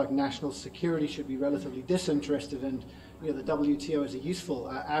sounds like national security should be relatively disinterested, and you know, the WTO is a useful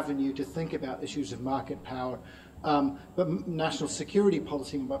avenue to think about issues of market power. But national security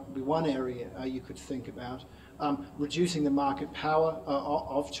policy might be one area you could think about. Reducing the market power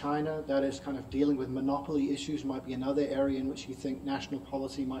of China, that is kind of dealing with monopoly issues, might be another area in which you think national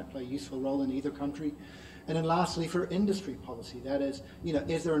policy might play a useful role in either country. And then lastly, for industry policy, that is, you know,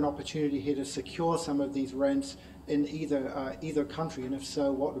 is there an opportunity here to secure some of these rents in either country? And if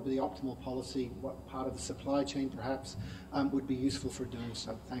so, what would be the optimal policy? What part of the supply chain, perhaps, would be useful for doing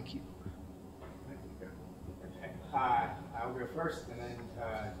so? Thank you. I'll go first, and then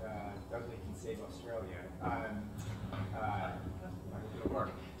Dudley can save Australia.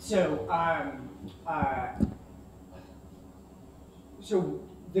 So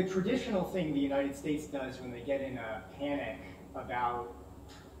the traditional thing the United States does when they get in a panic about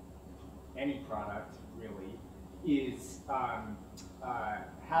any product, really, is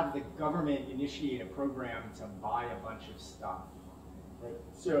have the government initiate a program to buy a bunch of stuff. Right?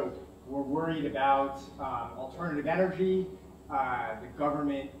 So we're worried about alternative energy. The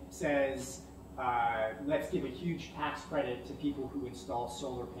government says, let's give a huge tax credit to people who install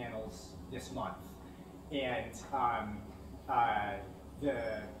solar panels this month. And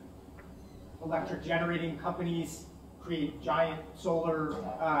the electric generating companies create giant solar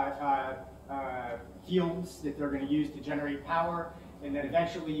fields that they're going to use to generate power, and then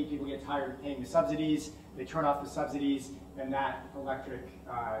eventually people get tired of paying the subsidies, they turn off the subsidies, and that electric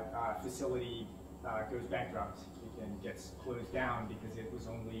facility goes bankrupt and gets closed down because it was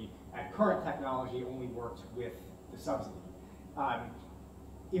only, at current technology, only worked with the subsidy.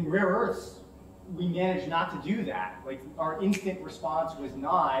 In rare earths, we managed not to do that. Like, our instant response was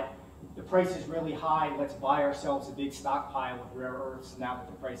not, the price is really high, let's buy ourselves a big stockpile of rare earths now that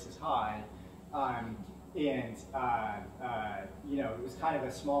the price is high. You know, it was kind of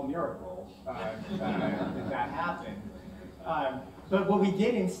a small miracle that happened. But what we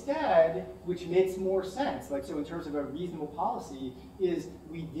did instead, which makes more sense, like, so in terms of a reasonable policy, is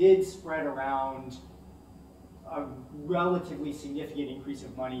we did spread around a relatively significant increase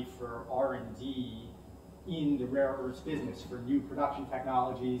of money for R&D in the rare earths business, for new production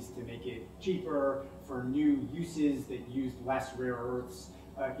technologies to make it cheaper, for new uses that used less rare earths,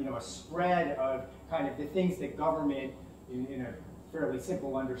 you know, a spread of kind of the things that government, in a fairly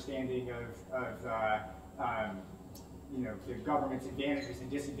simple understanding of you know, the government's advantages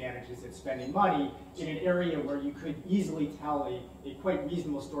and disadvantages of spending money in an area where you could easily tell a quite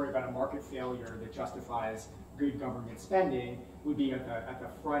reasonable story about a market failure that justifies good government spending, would be at the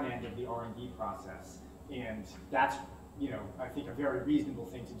front end of the R&D process. And that's, you know, I think a very reasonable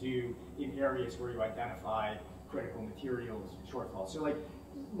thing to do in areas where you identify critical materials shortfalls. So, like,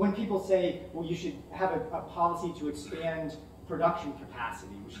 when people say, well, you should have a policy to expand production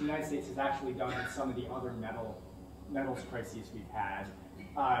capacity, which the United States has actually done in some of the other metals crises we've had,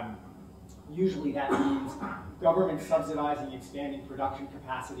 usually that means government subsidizing expanding production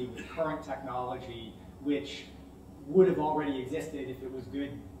capacity with current technology, which would have already existed if it was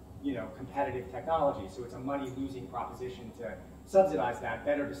good, you know, competitive technology. So it's a money-losing proposition to subsidize that.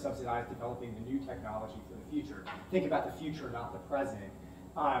 Better to subsidize developing the new technology for the future. Think about the future, not the present.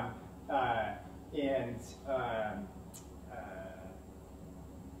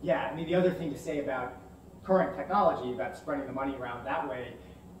 Yeah, I mean, the other thing to say about current technology, about spreading the money around that way,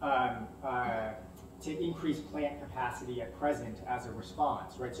 to increase plant capacity at present as a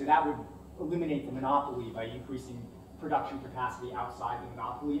response, right? So that would eliminate the monopoly by increasing production capacity outside the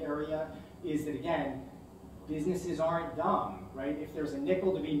monopoly area, is that, again, businesses aren't dumb, right? If there's a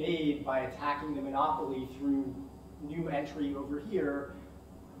nickel to be made by attacking the monopoly through new entry over here,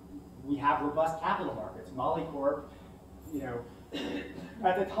 we have robust capital markets. Molycorp, you know,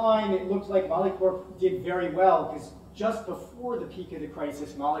 at the time it looked like Molycorp did very well because just before the peak of the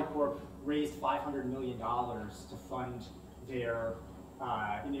crisis, Molycorp raised $500 million to fund their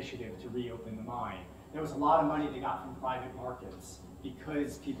initiative to reopen the mine. There was a lot of money they got from private markets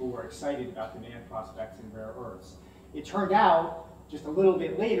because people were excited about demand prospects in rare earths. It turned out, just a little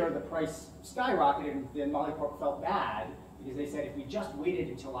bit later, the price skyrocketed, and then Molycorp felt bad because they said if we just waited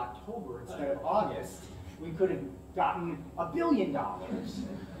until October instead of August, we could have gotten $1 billion.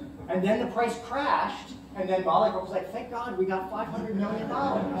 And then the price crashed, and then Molycorp was like, thank God we got $500 million,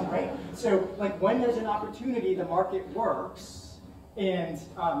 right? So, like, when there's an opportunity, the market works, and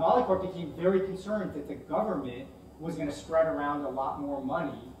Molycorp became very concerned that the government was going to spread around a lot more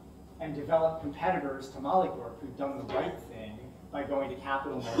money and develop competitors to Molycorp who'd done the right thing by going to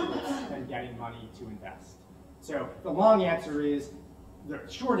capital markets and getting money to invest. So the long answer is, the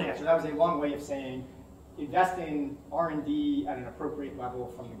short answer, that was a long way of saying, invest in R&D at an appropriate level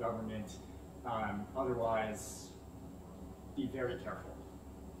from the government, otherwise be very careful.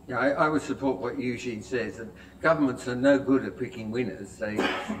 Yeah, I would support what Eugene says, that governments are no good at picking winners. They've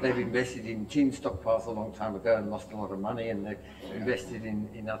invested in tin stockpiles a long time ago and lost a lot of money, and they've invested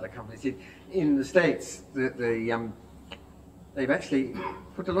in other companies. In the States, they've actually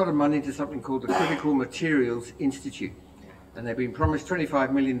put a lot of money into something called the Critical Materials Institute, and they've been promised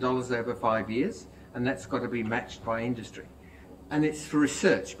 $25 million over 5 years, and that's got to be matched by industry. And it's for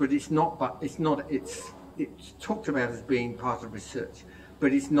research, but it's talked about as being part of research,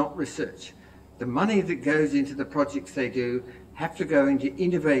 but it's not research. The money that goes into the projects they do have to go into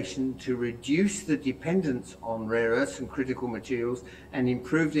innovation to reduce the dependence on rare earths and critical materials and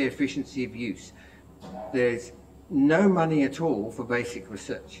improve their efficiency of use. There's no money at all for basic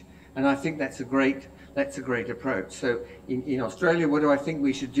research, and I think that's a great approach. So in Australia, what do I think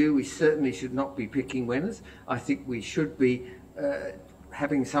we should do? We certainly should not be picking winners. I think we should be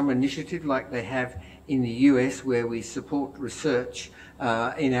having some initiative like they have in the US, where we support research.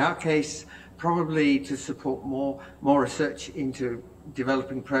 In our case, probably to support more research into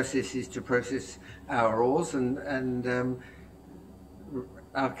developing processes to process our ores, and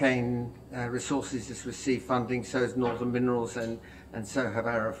Arcane Resources has received funding, so has Northern Minerals, and so have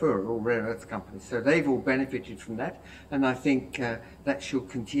Arafura, all rare earth companies. So they've all benefited from that, and I think that should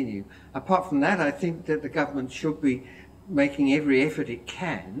continue. Apart from that, I think that the government should be making every effort it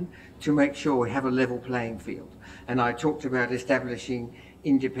can to make sure we have a level playing field. And I talked about establishing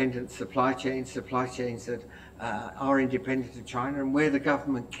independent supply chains that are independent of China, and where the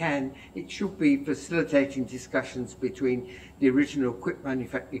government can, it should be facilitating discussions between the original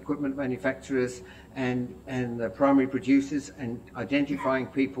equipment manufacturers and the primary producers, and identifying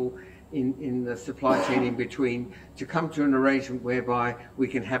people in the supply chain in between to come to an arrangement whereby we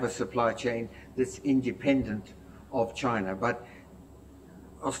can have a supply chain that's independent of China. But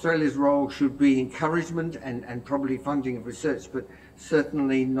Australia's role should be encouragement and probably funding of research, but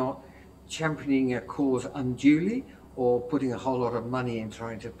certainly not championing a cause unduly or putting a whole lot of money in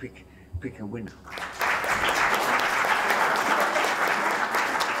trying to pick a winner.